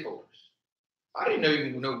as stakeholders. I didn't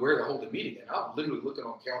even know where to hold the meeting, and I was literally looking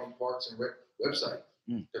on county parks and website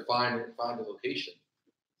to find the location.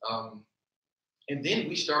 And then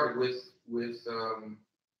we started with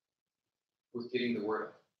getting the word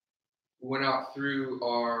out. We went out through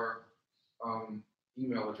our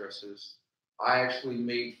email addresses. I actually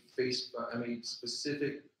made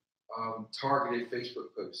specific targeted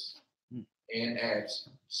Facebook posts and ads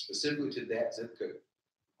specifically to that zip code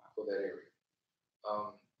for that area.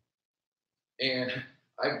 And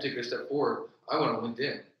I took a step forward. I went on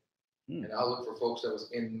LinkedIn and I looked for folks that was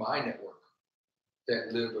in my network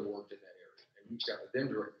that lived or worked in that area and reached out to them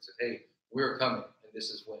directly and said, hey, we're coming and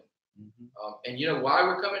this is when. And you know why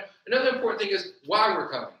we're coming? Another important thing is why we're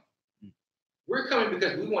coming. We're coming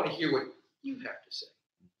because we want to hear what you have to say.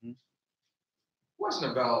 It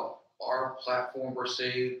wasn't about our platform per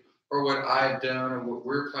se or what I've done or what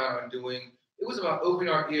we're planning on doing. It was about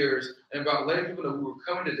opening our ears and about letting people know we were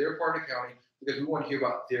coming to their part of the county because we want to hear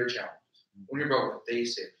about their challenges. We want to hear about what they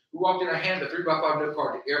said. We walked in, I handed a 3x5 note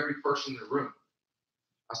card to every person in the room.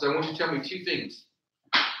 I said, I want you to tell me 2 things.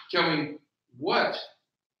 Tell me what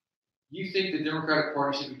you think the Democratic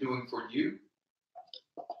Party should be doing for you.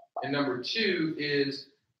 And number 2 is,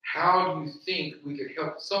 how do you think we could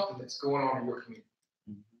help something that's going on in your community?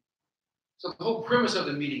 So the whole premise of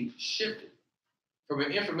the meeting shifted from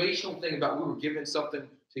an informational thing about we were giving something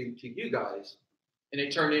to you guys, and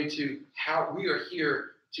it turned into how we are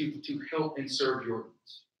here to help and serve your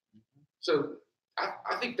needs. So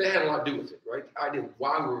I think that had a lot to do with it, right? The idea of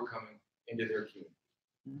why we were coming into their community.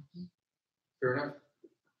 Fair enough?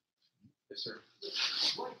 Yes, sir.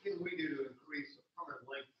 What can we do to increase the permanent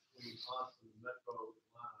link between us and the Metro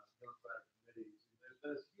Atlanta Democratic committees?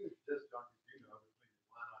 There's huge disconnect, between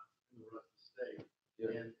Atlanta and the rest of the state,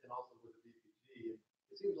 and also with the DPG.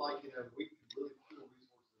 It seems like we can really pool resources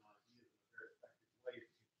and ideas in a very effective way to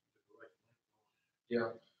keep the direct link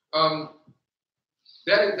going.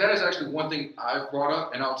 That is actually one thing I've brought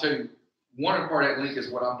up, and I'll tell you, one part of that link is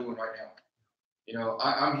what I'm doing right now.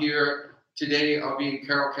 I'm here. Today, I'll be in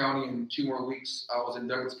Carroll County in 2 more weeks. I was in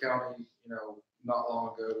Douglas County, not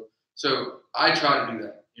long ago. So I try to do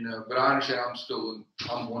that, but I understand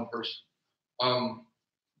I'm one person.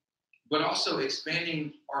 But also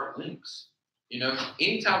expanding our links.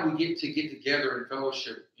 Anytime we get together in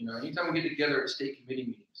fellowship, anytime we get together at state committee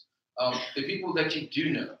meetings, the people that you do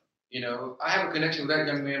know, I have a connection with that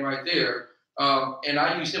young man right there, and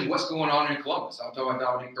I use him. What's going on in Columbus? I'm talking about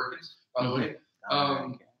Dominic Perkins, by the way.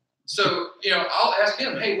 So, I'll ask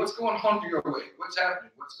him, hey, what's going on your way? What's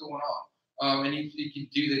happening? What's going on? And he can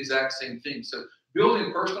do the exact same thing. So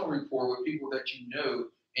building personal rapport with people that you know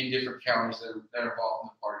in different counties that are involved in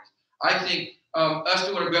the parties. I think us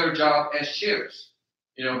doing a better job as chairs,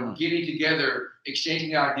 getting together,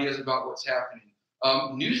 exchanging ideas about what's happening.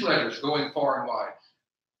 Newsletters going far and wide.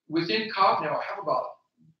 Within Cobb now, I have about,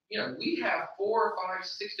 we have 4, 5,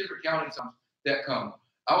 6 different counties that come.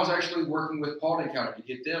 I was actually working with Paulding County to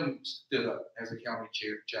get them stood up as a county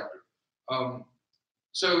chapter.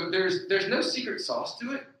 So there's no secret sauce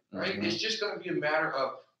to it, right? It's just going to be a matter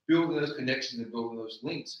of building those connections and building those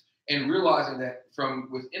links and realizing that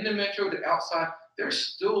from within the metro to outside, there's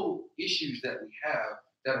still issues that we have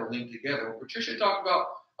that are linked together. When Patricia talked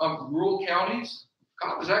about rural counties,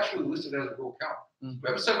 Cobb is actually listed as a rural county. We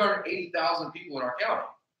have 780,000 people in our county.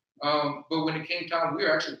 But when it came time, we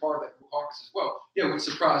were actually part of that caucus as well. Which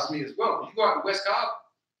surprised me as well. When you go out to West Cobb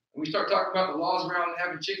and we start talking about the laws around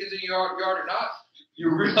having chickens in your yard or not,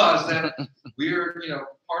 you realize that we're,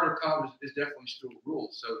 part of Cobb is definitely still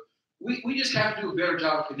rural. So we just have to do a better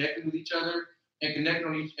job of connecting with each other and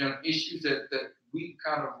connecting on issues that we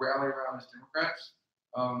kind of rally around as Democrats,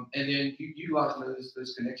 and then utilizing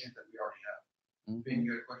those connections that we already have. Ben,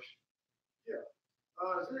 you got a question? Yeah.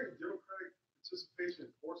 Is there any Democratic participation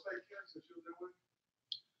in foresight camps that you're doing?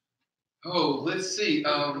 Oh, let's see.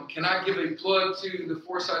 Can I give a plug to the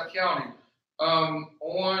Forsyth County?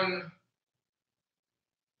 On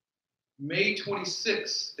May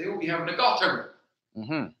 26th, they will be having a golf tournament.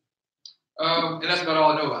 And that's about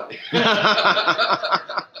all I know about it. But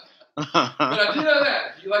I do know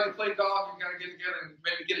that if you like to play golf, you got to get together and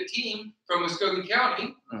maybe get a team from Muskogee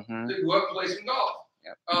County to go up and play some golf.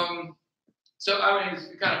 So it's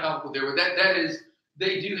kind of helpful there. But that is,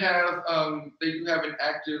 they do have an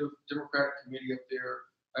active Democratic committee up there.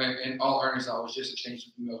 And in all earnest, I was just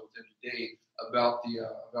exchanging emails with him today about the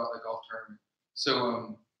golf tournament.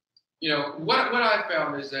 So, what I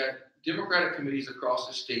found is that Democratic committees across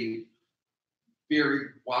the state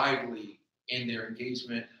vary widely in their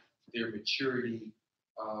engagement, their maturity,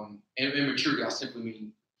 and maturity. I simply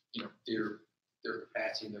mean, their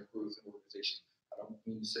capacity and their growth and organization. I don't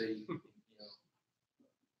mean to say,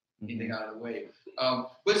 anything out of the way.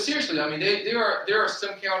 But seriously, I mean, there are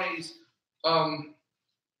some counties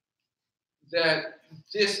that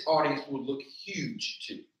this audience would look huge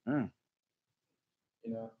to.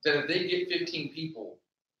 That if they get 15 people,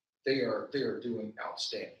 they are doing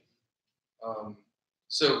outstanding.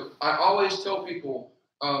 So I always tell people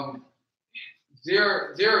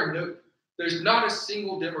there's not a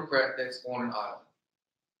single Democrat that's on an island.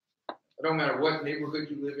 It don't matter what neighborhood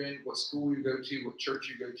you live in, what school you go to, what church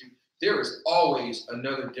you go to. There is always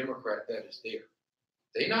another Democrat that is there.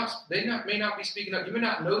 They may not be speaking up. You may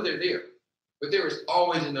not know they're there, but there is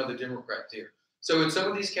always another Democrat there. So in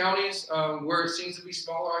some of these counties where it seems to be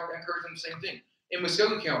smaller, I encourage them the same thing. In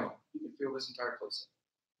Muskogee County, you can fill this entire place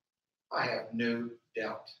up. I have no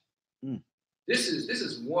doubt. This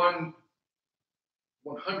is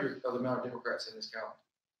 1/100th of the amount of Democrats in this county.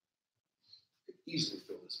 Could easily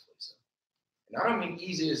fill this place up. And I don't mean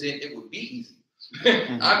easy as in it would be easy.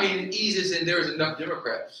 I mean easy as in there's enough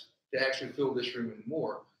Democrats to actually fill this room and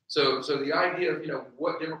more. So the idea of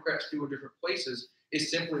what Democrats do in different places is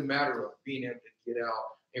simply a matter of being able to get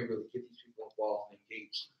out and really get these people involved and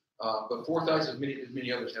engaged. But Forsyth, as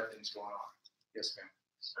many others, have things going on. Yes, ma'am.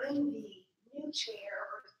 I'm the new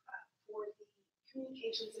chair for the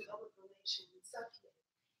Communications and Public Relations Subcommittee,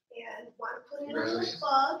 and want to put in a little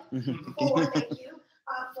plug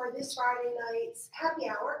for this Friday night's happy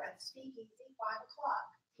hour at Speakeasy, 5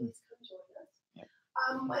 o'clock. Please come join us.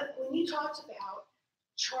 But when you talked about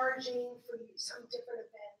charging for some different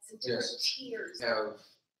events and different tiers, have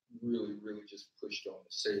really, really just pushed on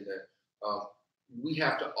to say that we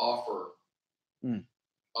have to offer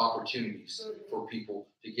opportunities for people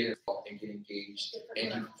to get involved and get engaged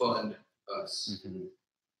and to fund us.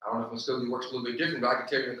 I don't know if Muskogee works a little bit different, but I can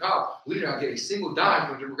tell you in Cobb, we did not get a single dime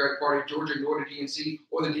from the Democratic Party of Georgia, nor the DNC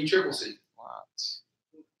or the DCCC. What?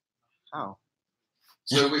 How?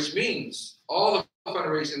 So, which means all the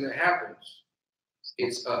fundraising that happens,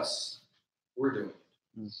 it's us. We're doing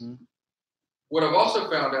it. What I've also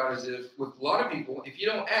found out is if with a lot of people, if you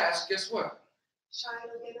don't ask, guess what? shy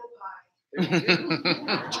will get no pie.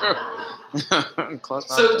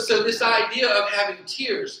 So this idea of having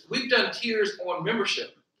tiers, we've done tiers on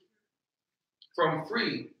membership from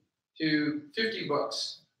free to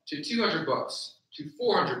 $50 to $200 to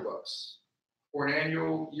 $400 for an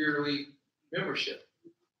annual yearly membership.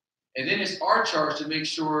 And then it's our charge to make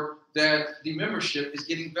sure that the membership is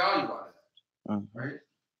getting value out of that, right?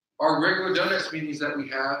 Our regular donuts meetings that we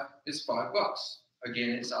have is $5.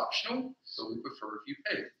 Again, it's optional, so we prefer if you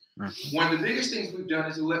pay. One of the biggest things we've done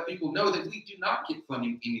is to let people know that we do not get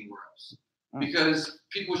funding anywhere else. Because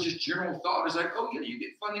people's just general thought is like, oh yeah, you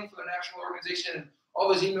get funding from the national organization and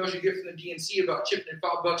all those emails you get from the DNC about chipping in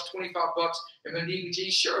 $5, $25, and then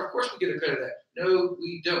DBG, sure, of course we get a cut of that. No,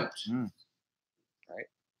 we don't. Right.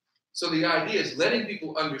 So the idea is letting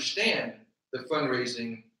people understand the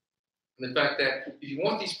fundraising and the fact that if you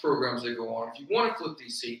want these programs to go on, if you want to flip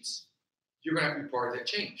these seats, you're going to have to be part of that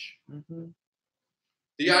change.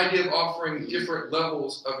 The idea of offering different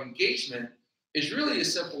levels of engagement is really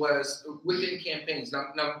as simple as within campaigns.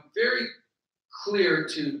 Now very clear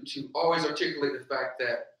to always articulate the fact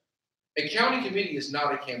that a county committee is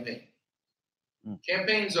not a campaign.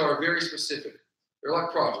 Campaigns are very specific. They're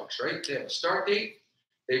like projects, right? They have a start date,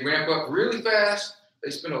 they ramp up really fast,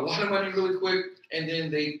 they spend a lot of money really quick, and then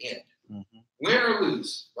they end. Win or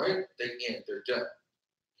lose, right? They end, they're done.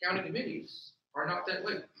 County committees are not that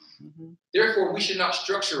way. Therefore, we should not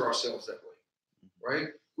structure ourselves that way,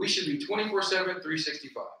 right? We should be 24/7,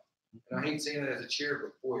 365. And I hate saying that as a chair,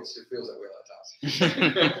 but boy, it feels that way a lot of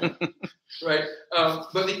times. Right?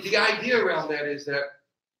 But the idea around that is that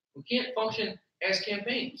we can't function as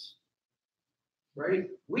campaigns, right?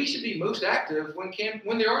 We should be most active when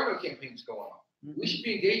there are no campaigns going on. We should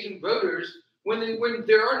be engaging voters when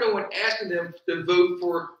there are no one asking them to vote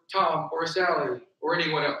for Tom or Sally or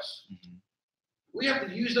anyone else. We have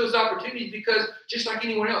to use those opportunities because just like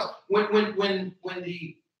anyone else, when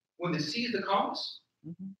the season comes,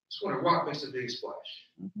 it's when a rock makes a big splash.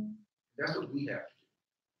 That's what we have to do.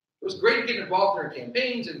 It was great to get involved in our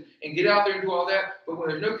campaigns and get out there and do all that, but when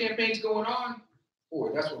there's no campaigns going on,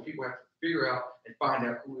 boy, that's when people have to figure out and find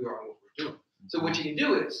out who we are and what we're doing. So what you can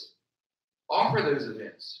do is offer those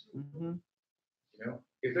events.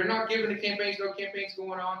 If they're not giving the campaigns, no campaigns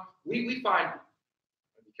going on, we find,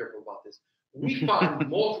 be careful about this, we find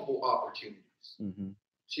multiple opportunities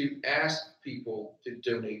to ask people to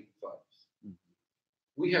donate funds.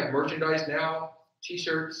 We have merchandise now,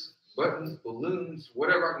 t-shirts, buttons, balloons,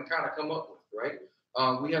 whatever I can kind of come up with, right?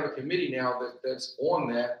 We have a committee now that's on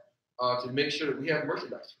that to make sure that we have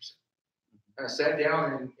merchandise for sale. Kind of sat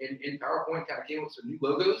down and in PowerPoint kind of came up with some new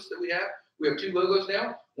logos that we have. We have 2 logos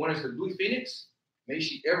now. One is the Blue Phoenix, may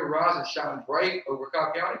she ever rise and shine bright over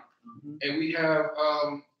Cobb County. And we have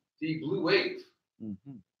the Blue Wave,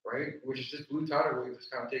 right? Which is just blue tidal wave that's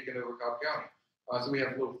kind of taking over Cobb County. So we have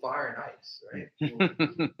a little fire and ice, right?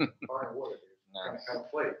 Fire and water there, kind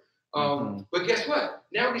of play. But guess what?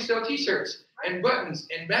 Now we sell t-shirts and buttons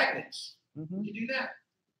and magnets. We can do that.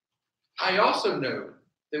 I also know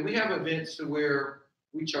that we have events to where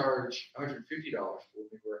we charge $150 for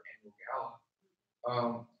our annual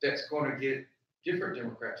gala. That's going to get different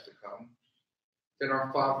Democrats to come than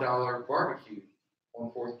our $5 barbecue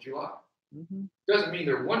on 4th of July. Doesn't mean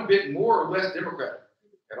they're one bit more or less Democratic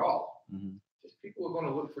at all. Just people are going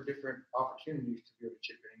to look for different opportunities to be able to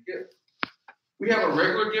chip in and give. We have a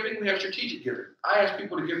regular giving, we have strategic giving. I ask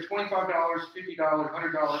people to give $25, $50,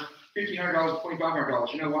 $100, $1,500,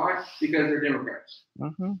 $2,500. You know why? Because they're Democrats.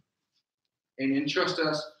 And entrust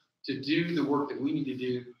us to do the work that we need to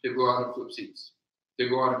do to go out and flip seats, to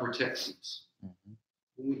go out and protect seats.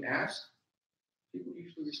 When we ask, people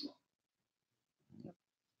usually respond.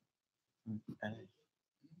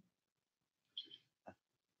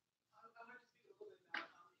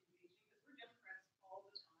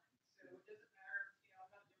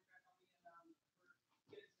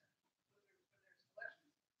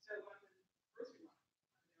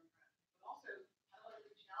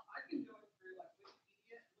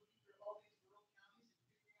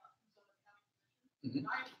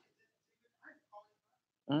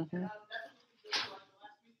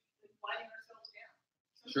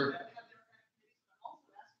 Sure.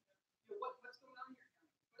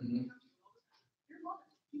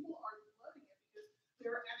 People are loving it because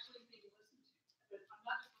they're actually being listened to. But I'm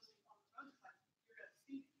not just listening on the phone, it's like you're going to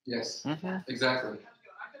see me. Yes, exactly. I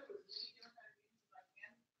go to as many Democratic meetings as I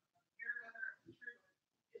can. Here, Weather, and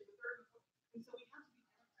True is the third one. And so we have to be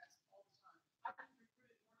Democrats all the time. I've recruited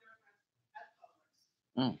more Democrats at Publix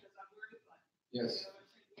because I'm wearing a button. Yes.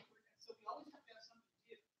 So we always have to have something to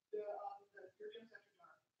give. Your gyms after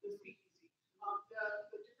dark, the speakeasy,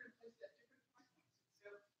 the different places at different price points.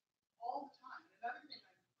 So all the time. Another thing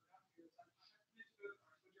I forgot to do is I'm committed to vote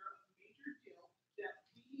cards, which are a major deal that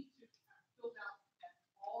we need to have filled out at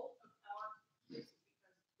all of our places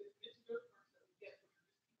because the committed to vote cards that we get from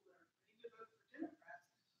people that are ready to vote for Democrats,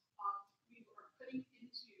 we are putting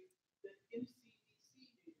into the MCDC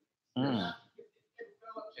meetings.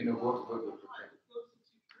 In the vote for the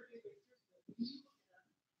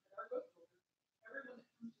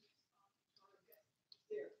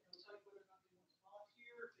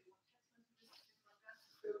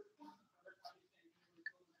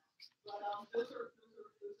those are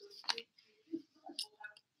big things. We'll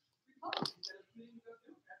have Republicans that are committing to vote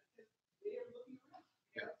Democrat because they are looking around.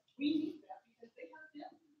 We need that because they have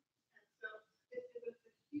them. And so it's a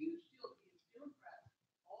huge deal to be a Democrat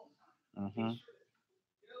all the time. Make sure that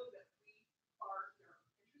people know that we are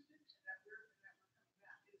interested and that we're coming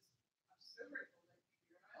back. I'm so grateful that you're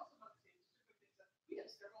here. And I also want to say just a quick thing that we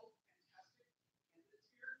have several fantastic candidates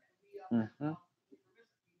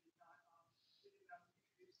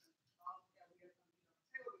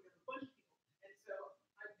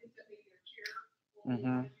here, and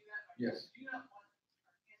we yes.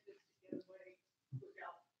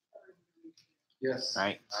 Yes.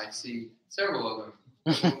 Right. I see several of them.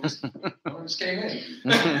 One just came in.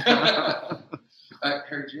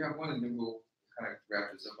 Harry, do you have one, and then we'll kind of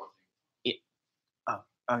wrap this up? You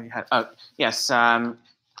have. Yes.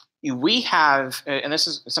 We have, and this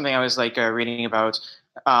is something I was reading about,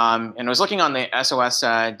 and I was looking on the SOS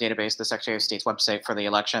database, the Secretary of State's website for the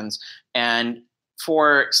elections, and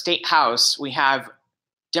for State House, we have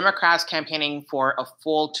Democrats campaigning for a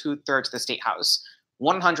full 2/3 of the State House,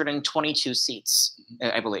 122 seats,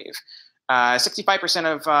 I believe. 65%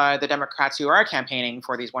 of the Democrats who are campaigning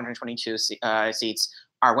for these 122 seats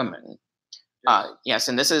are women. Yes,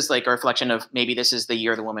 and this is a reflection of maybe this is the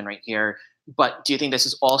year of the woman right here. But do you think this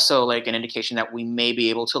is also an indication that we may be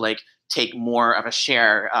able to take more of a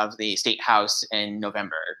share of the State House in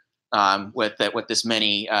November with this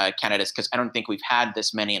many candidates? Because I don't think we've had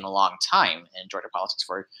this many in a long time in Georgia politics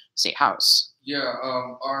for State House. Yeah,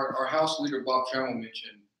 our House Leader Bob Trammell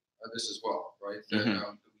mentioned this as well, right? That we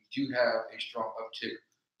do have a strong uptick,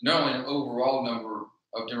 not only in overall number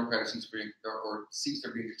of Democratic seats being, or seats that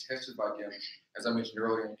are being contested by Dem, as I mentioned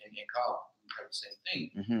earlier in Cobb, we have the same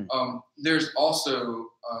thing. There's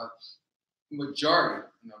also majority,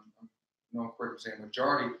 I'm correct in saying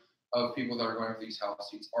majority of people that are going for these House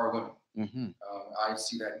seats are women. I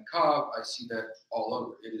see that in Cobb. I see that all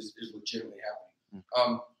over. It is legitimately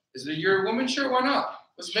happening. Is it a year of women? Sure, why not?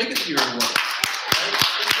 Let's make it the year of women. Right?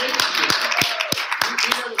 Let's make it the year of women.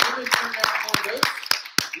 We have women turn out more votes.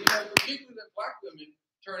 We have particularly that Black women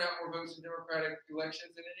turn out more votes in Democratic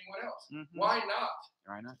elections than anyone else. Why not?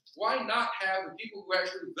 Why not? Why not have the people who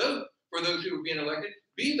actually vote for those who are being elected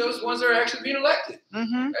be those ones that are actually being elected?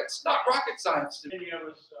 That's not rocket science to me. Many of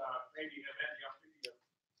us maybe have had the opportunity of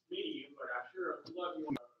meeting you, but I'm sure a lot of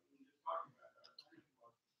you are just talking about that.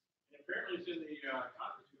 And apparently it's in the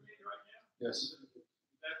conference committee right now? Yes.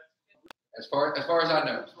 As far as I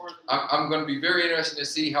know, I'm going to be very interested to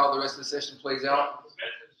see how the rest of the session plays out. That's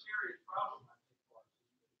a serious problem,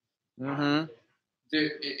 I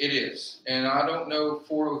think. It is, and I don't know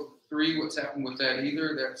 403 what's happened with that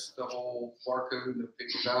either. That's the whole barcode and the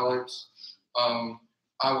paper ballots.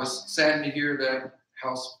 I was saddened to hear that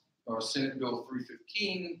House or Senate Bill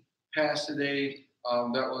 315 passed today.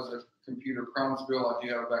 That was a computer crimes bill. I do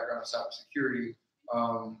have a background in cybersecurity,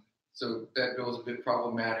 so that bill is a bit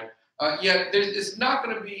problematic. There's not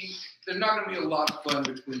going to be a lot of fun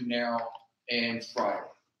between now and Friday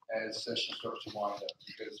as session starts to wind up,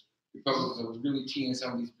 because Republicans are really teeing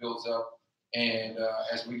some of these bills up, and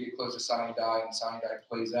as we get close to signing die and signing die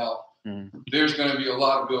plays out, there's going to be a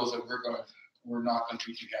lot of bills that we're not going to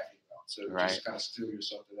be too happy about. So just kind of steel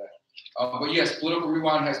yourself to that. But yes, Political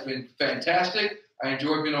Rewind has been fantastic. I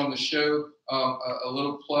enjoyed being on the show. A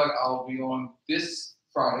little plug: I'll be on this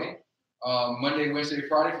Friday, Monday, Wednesday,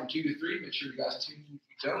 Friday from 2 to 3. Make sure you guys tune in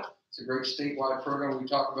if you don't. It's a great statewide program where we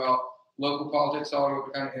talk about local politics, all over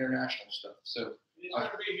kind of international stuff. So. It's going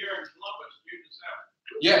to be here in Columbus, June the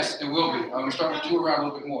 7th. Yes, it will be. I'm starting to tour around a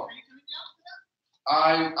little bit more.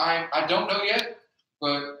 I don't know yet,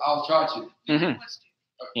 but I'll try to.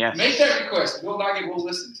 Yes. Make that request. We'll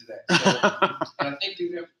listen to that. So, and I think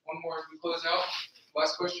we have one more as we close out.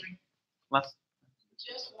 Last question.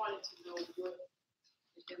 Just wanted to know what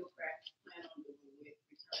the Democrats plan on doing with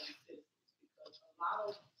returning citizens, because a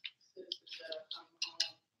lot of citizens that are coming home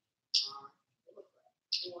are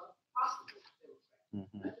Democrats or possibly Democrats. I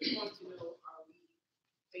just want to know, are we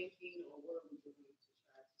thinking or what are we doing to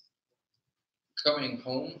try to Coming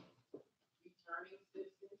home. returning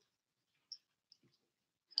citizens?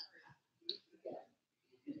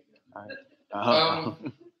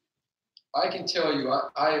 I can tell you,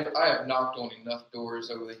 I have knocked on enough doors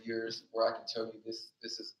over the years where I can tell you this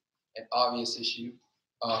is an obvious issue.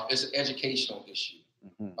 It's an educational issue.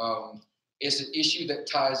 It's an issue that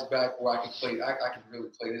ties back where I can play. I can really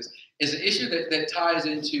play this. It's an issue that ties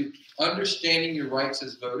into understanding your rights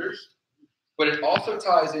as voters, but it also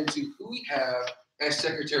ties into who we have as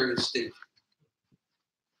Secretary of State.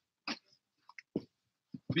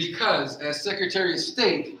 Because as Secretary of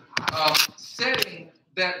State, setting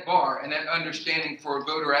that bar and that understanding for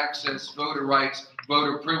voter access, voter rights,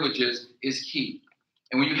 voter privileges is key.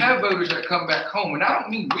 And when you have voters that come back home, and I don't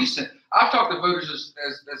mean recent, I've talked to voters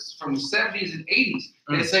as from the 70s and 80s,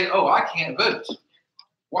 and they say, oh, I can't vote.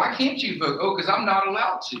 Why can't you vote? Oh, because I'm not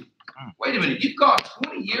allowed to. Wait a minute, you've gone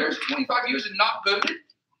 20 years, 25 years and not voted?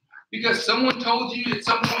 Because someone told you at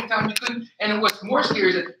some point in time you couldn't? And what's more scary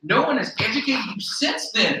is that no one has educated you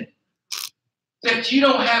since then that you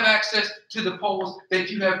don't have access to the polls, that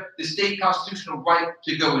you have the state constitutional right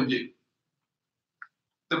to go and do.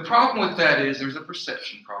 The problem with that is there's a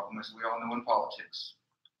perception problem, as we all know in politics.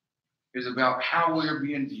 It's about how we are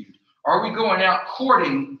being viewed. Are we going out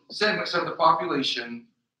courting segments of the population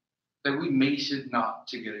that we should not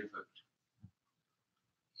to get a vote?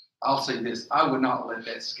 I'll say this, I would not let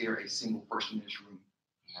that scare a single person in this room.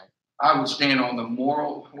 I would stand on the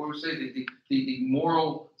moral, the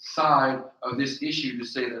moral side of this issue to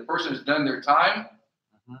say that the person has done their time.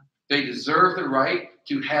 They deserve the right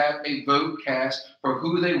to have a vote cast for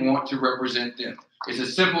who they want to represent them. It's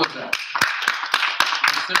as simple as that.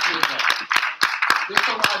 It's as simple as that. This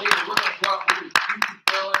whole idea that we're going to go out and recruit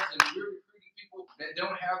fellas and we're recruiting people that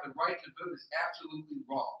don't have the right to vote is absolutely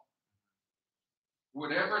wrong.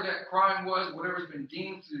 Whatever that crime was, whatever's been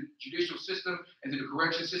deemed to the judicial system and to the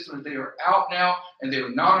correction system, they are out now and they are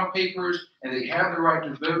not on papers and they have the right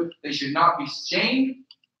to vote. They should not be shamed.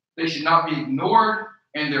 They should not be ignored,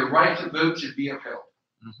 and their right to vote should be upheld.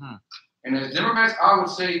 And as Democrats, I would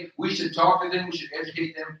say we should talk to them, we should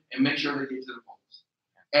educate them, and make sure they get to the polls.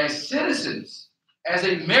 As citizens, as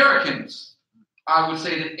Americans, I would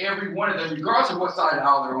say that every one of them, regardless of what side of the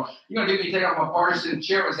aisle they're on, you're going to get me take off my partisan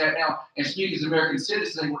chairman's hat now and speak as an American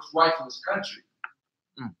citizen, saying what's right for this country.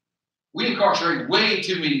 We incarcerate way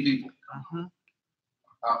too many people.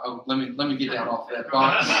 Let me get down off that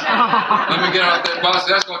box. Let me get off that box.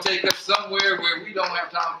 That's going to take us somewhere where we don't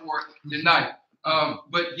have time for it tonight.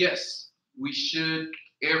 But yes, we should.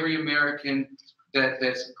 Every American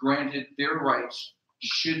that's granted their rights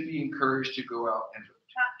should be encouraged to go out and vote.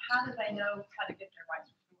 How do they know how to get their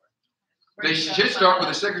rights before? They should start with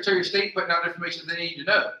the Secretary of State putting out information they need to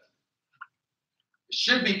know. It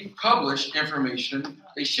should be published information.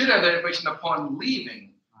 They should have that information upon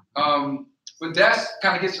leaving. But that's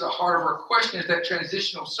kind of gets to the heart of our question, is that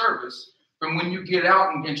transitional service from when you get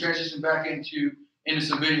out and transition back into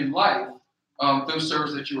civilian life, those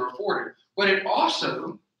services that you were afforded. But it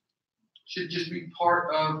also should just be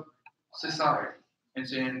part of society and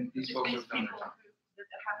saying these folks have done their time. That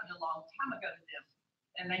happened a long time ago to them,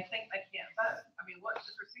 and they think they can't vote. I mean, what's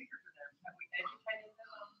the procedure for them? Have we educated them?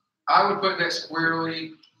 I would put that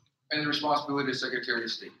squarely in the responsibility of the Secretary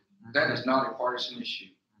of State. That is not a partisan issue.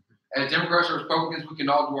 As Democrats or Republicans, we can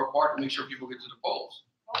all do our part to make sure people get to the polls.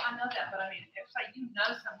 Well, I know that, but I mean, if say you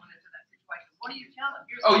know someone is in that situation, what do you tell them?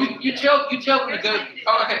 You tell them to go.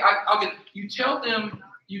 Oh, okay, I'll get it. You tell them.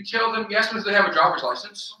 You ask them if they have a driver's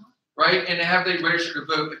license, right? And have they registered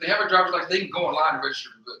to vote. If they have a driver's license, they can go online and register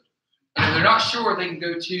to vote. And if they're not sure, they can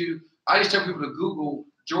go to. I just tell people to Google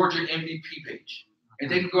Georgia MVP page, and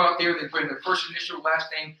they can go out there. They put in their first initial, last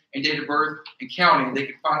name, and date of birth, and county, and they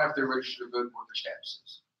can find out if they're registered to vote and what their status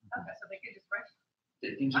is. Okay, so they can just register.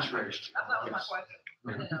 They can just register. That was my question.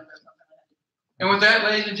 And with that,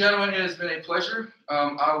 ladies and gentlemen, it has been a pleasure.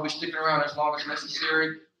 I will be sticking around as long as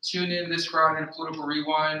necessary. Tune in this Friday to Political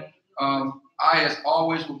Rewind. I, as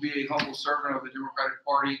always, will be a humble servant of the Democratic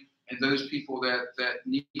Party and those people that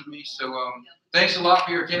need me. So thanks a lot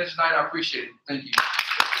for your attendance tonight. I appreciate it. Thank you.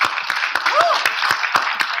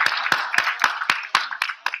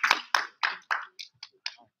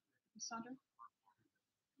 Sandra?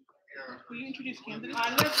 Will you introduce candidates?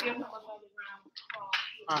 Let's give them another round of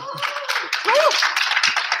applause.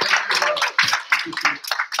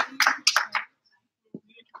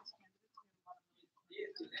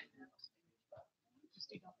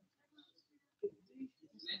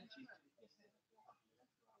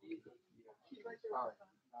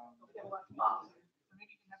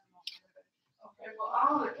 Okay, well,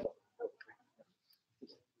 all of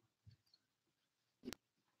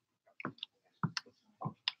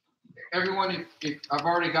Everyone, if I've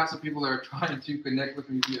already got some people that are trying to connect with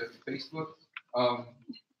me via Facebook. I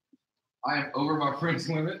am over my friends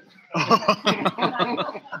limit.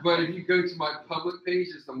 But if you go to my public page,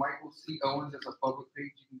 it's the Michael C. Owens. That's a public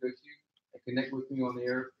page you can go to and connect with me on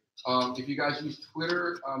there. If you guys use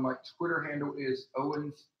Twitter, my Twitter handle is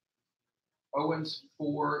Owens4GA13.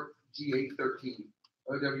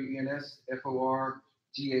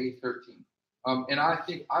 OWENSFORGA13. And I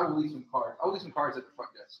think I will leave some cards. I'll leave some cards at the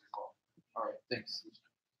front desk as well. All right, thanks.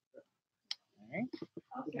 All right.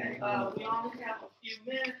 Okay, we only have a few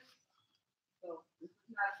minutes, so this is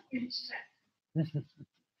not a speech time.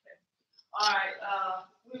 All right,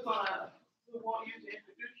 we want you to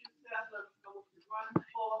introduce yourself, let us know what you're running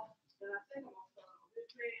for, and I think I'm gonna start with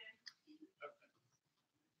this man.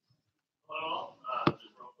 Hello,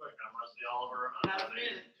 just real quick, I'm Rusty Oliver. Not a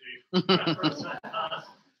minute.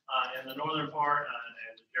 In the northern part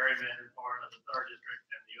and the gerrymandered part of the 3rd District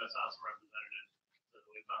and the U.S. House of Representatives, so that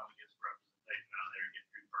we finally get some representation out of there and get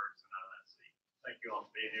Drew Ferguson out of that seat. Thank you all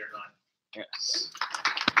for being here tonight. Yes.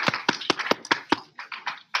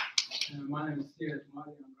 My name is Steve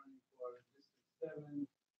Madi. I'm running for District 7.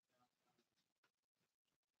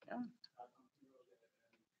 Yeah.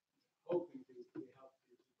 Hoping to help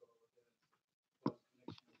people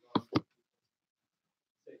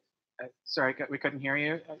Sorry, we couldn't hear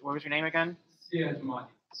you. What was your name again? Steve Madi.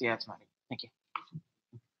 Thank you.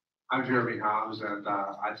 I'm Jeremy Hobbs, and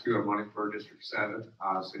I too am running for District 7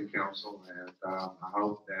 City Council, and I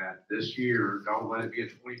hope that this year, don't let it be a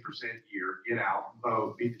 20% year. Get out,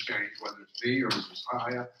 vote, be the change, whether it's me or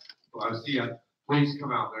Messiah. Please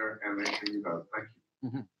come out there and make sure you vote. Thank you.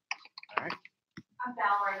 Mm-hmm. All right. I'm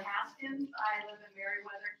Valerie Haskins. I live in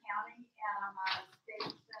Meriwether County, and I'm a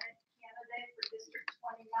state senate candidate for District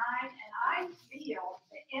 29, and I feel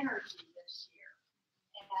the energy this year.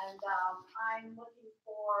 And I'm looking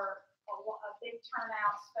for a big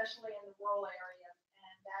turnout, especially in the rural areas,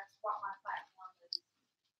 and that's what my platform is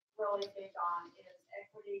really big on, is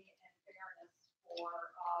equity and fairness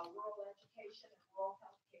for rural education and rural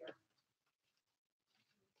health care.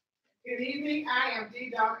 Good evening, I am D.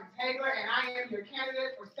 Dawkins Hagler, and I am your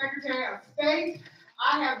candidate for Secretary of State.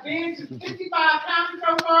 I have been to 55 counties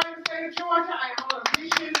so far in the state of Georgia. I am on a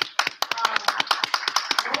mission,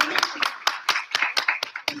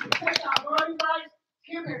 to protect our voting rights.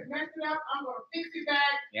 Kim has messed it up, I'm gonna fix it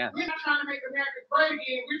back. Yeah. We're not trying to make America great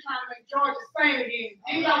again, we're trying to make Georgia sane again.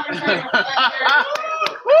 D. Dawkins Hagler, Secretary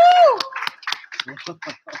of State.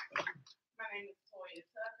 My name is Toya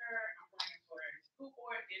Tucker. I'm running for School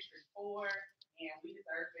Board District 4, and we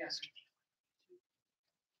deserve better.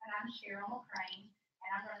 And I'm Cheryl McCrane, and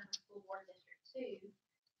I'm running for School Board District 2.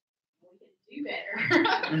 We can do better.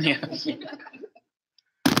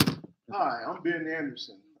 Hi, I'm Ben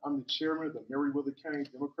Anderson. I'm the chairman of the Meriwether County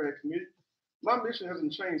Democratic Committee. My mission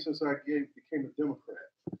hasn't changed since I became a Democrat.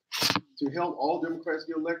 To help all Democrats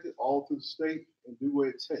get elected all through the state and do what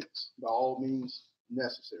it takes by all means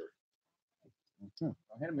necessary.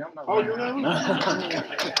 Oh, you know?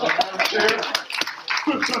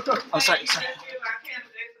 Oh, sorry.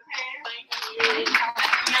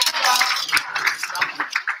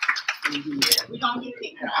 We don't get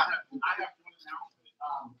it. I have one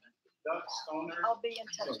announcement. Doug Stoner. I'll be in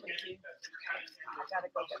touch with you. I gotta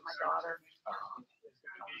go get my daughter. Is going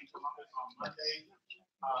to be in Columbus on Monday.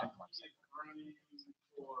 He's running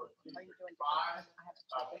for District 5.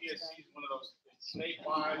 PSC is one of those, it's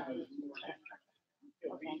statewide, but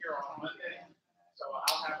he'll be here on Monday. So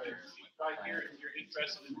I'll have a seat right here if you're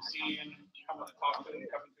interested in seeing him, come and talk to him,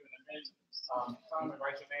 come to an event. Come and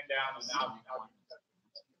write your name down, and I'll be in touch.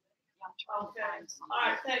 Okay, all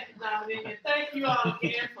right, thank you, Dominique, and thank you all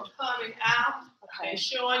again for coming out and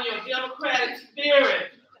showing your democratic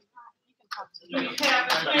spirit. You have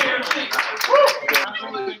the spirit.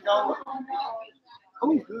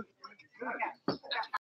 Oh, good.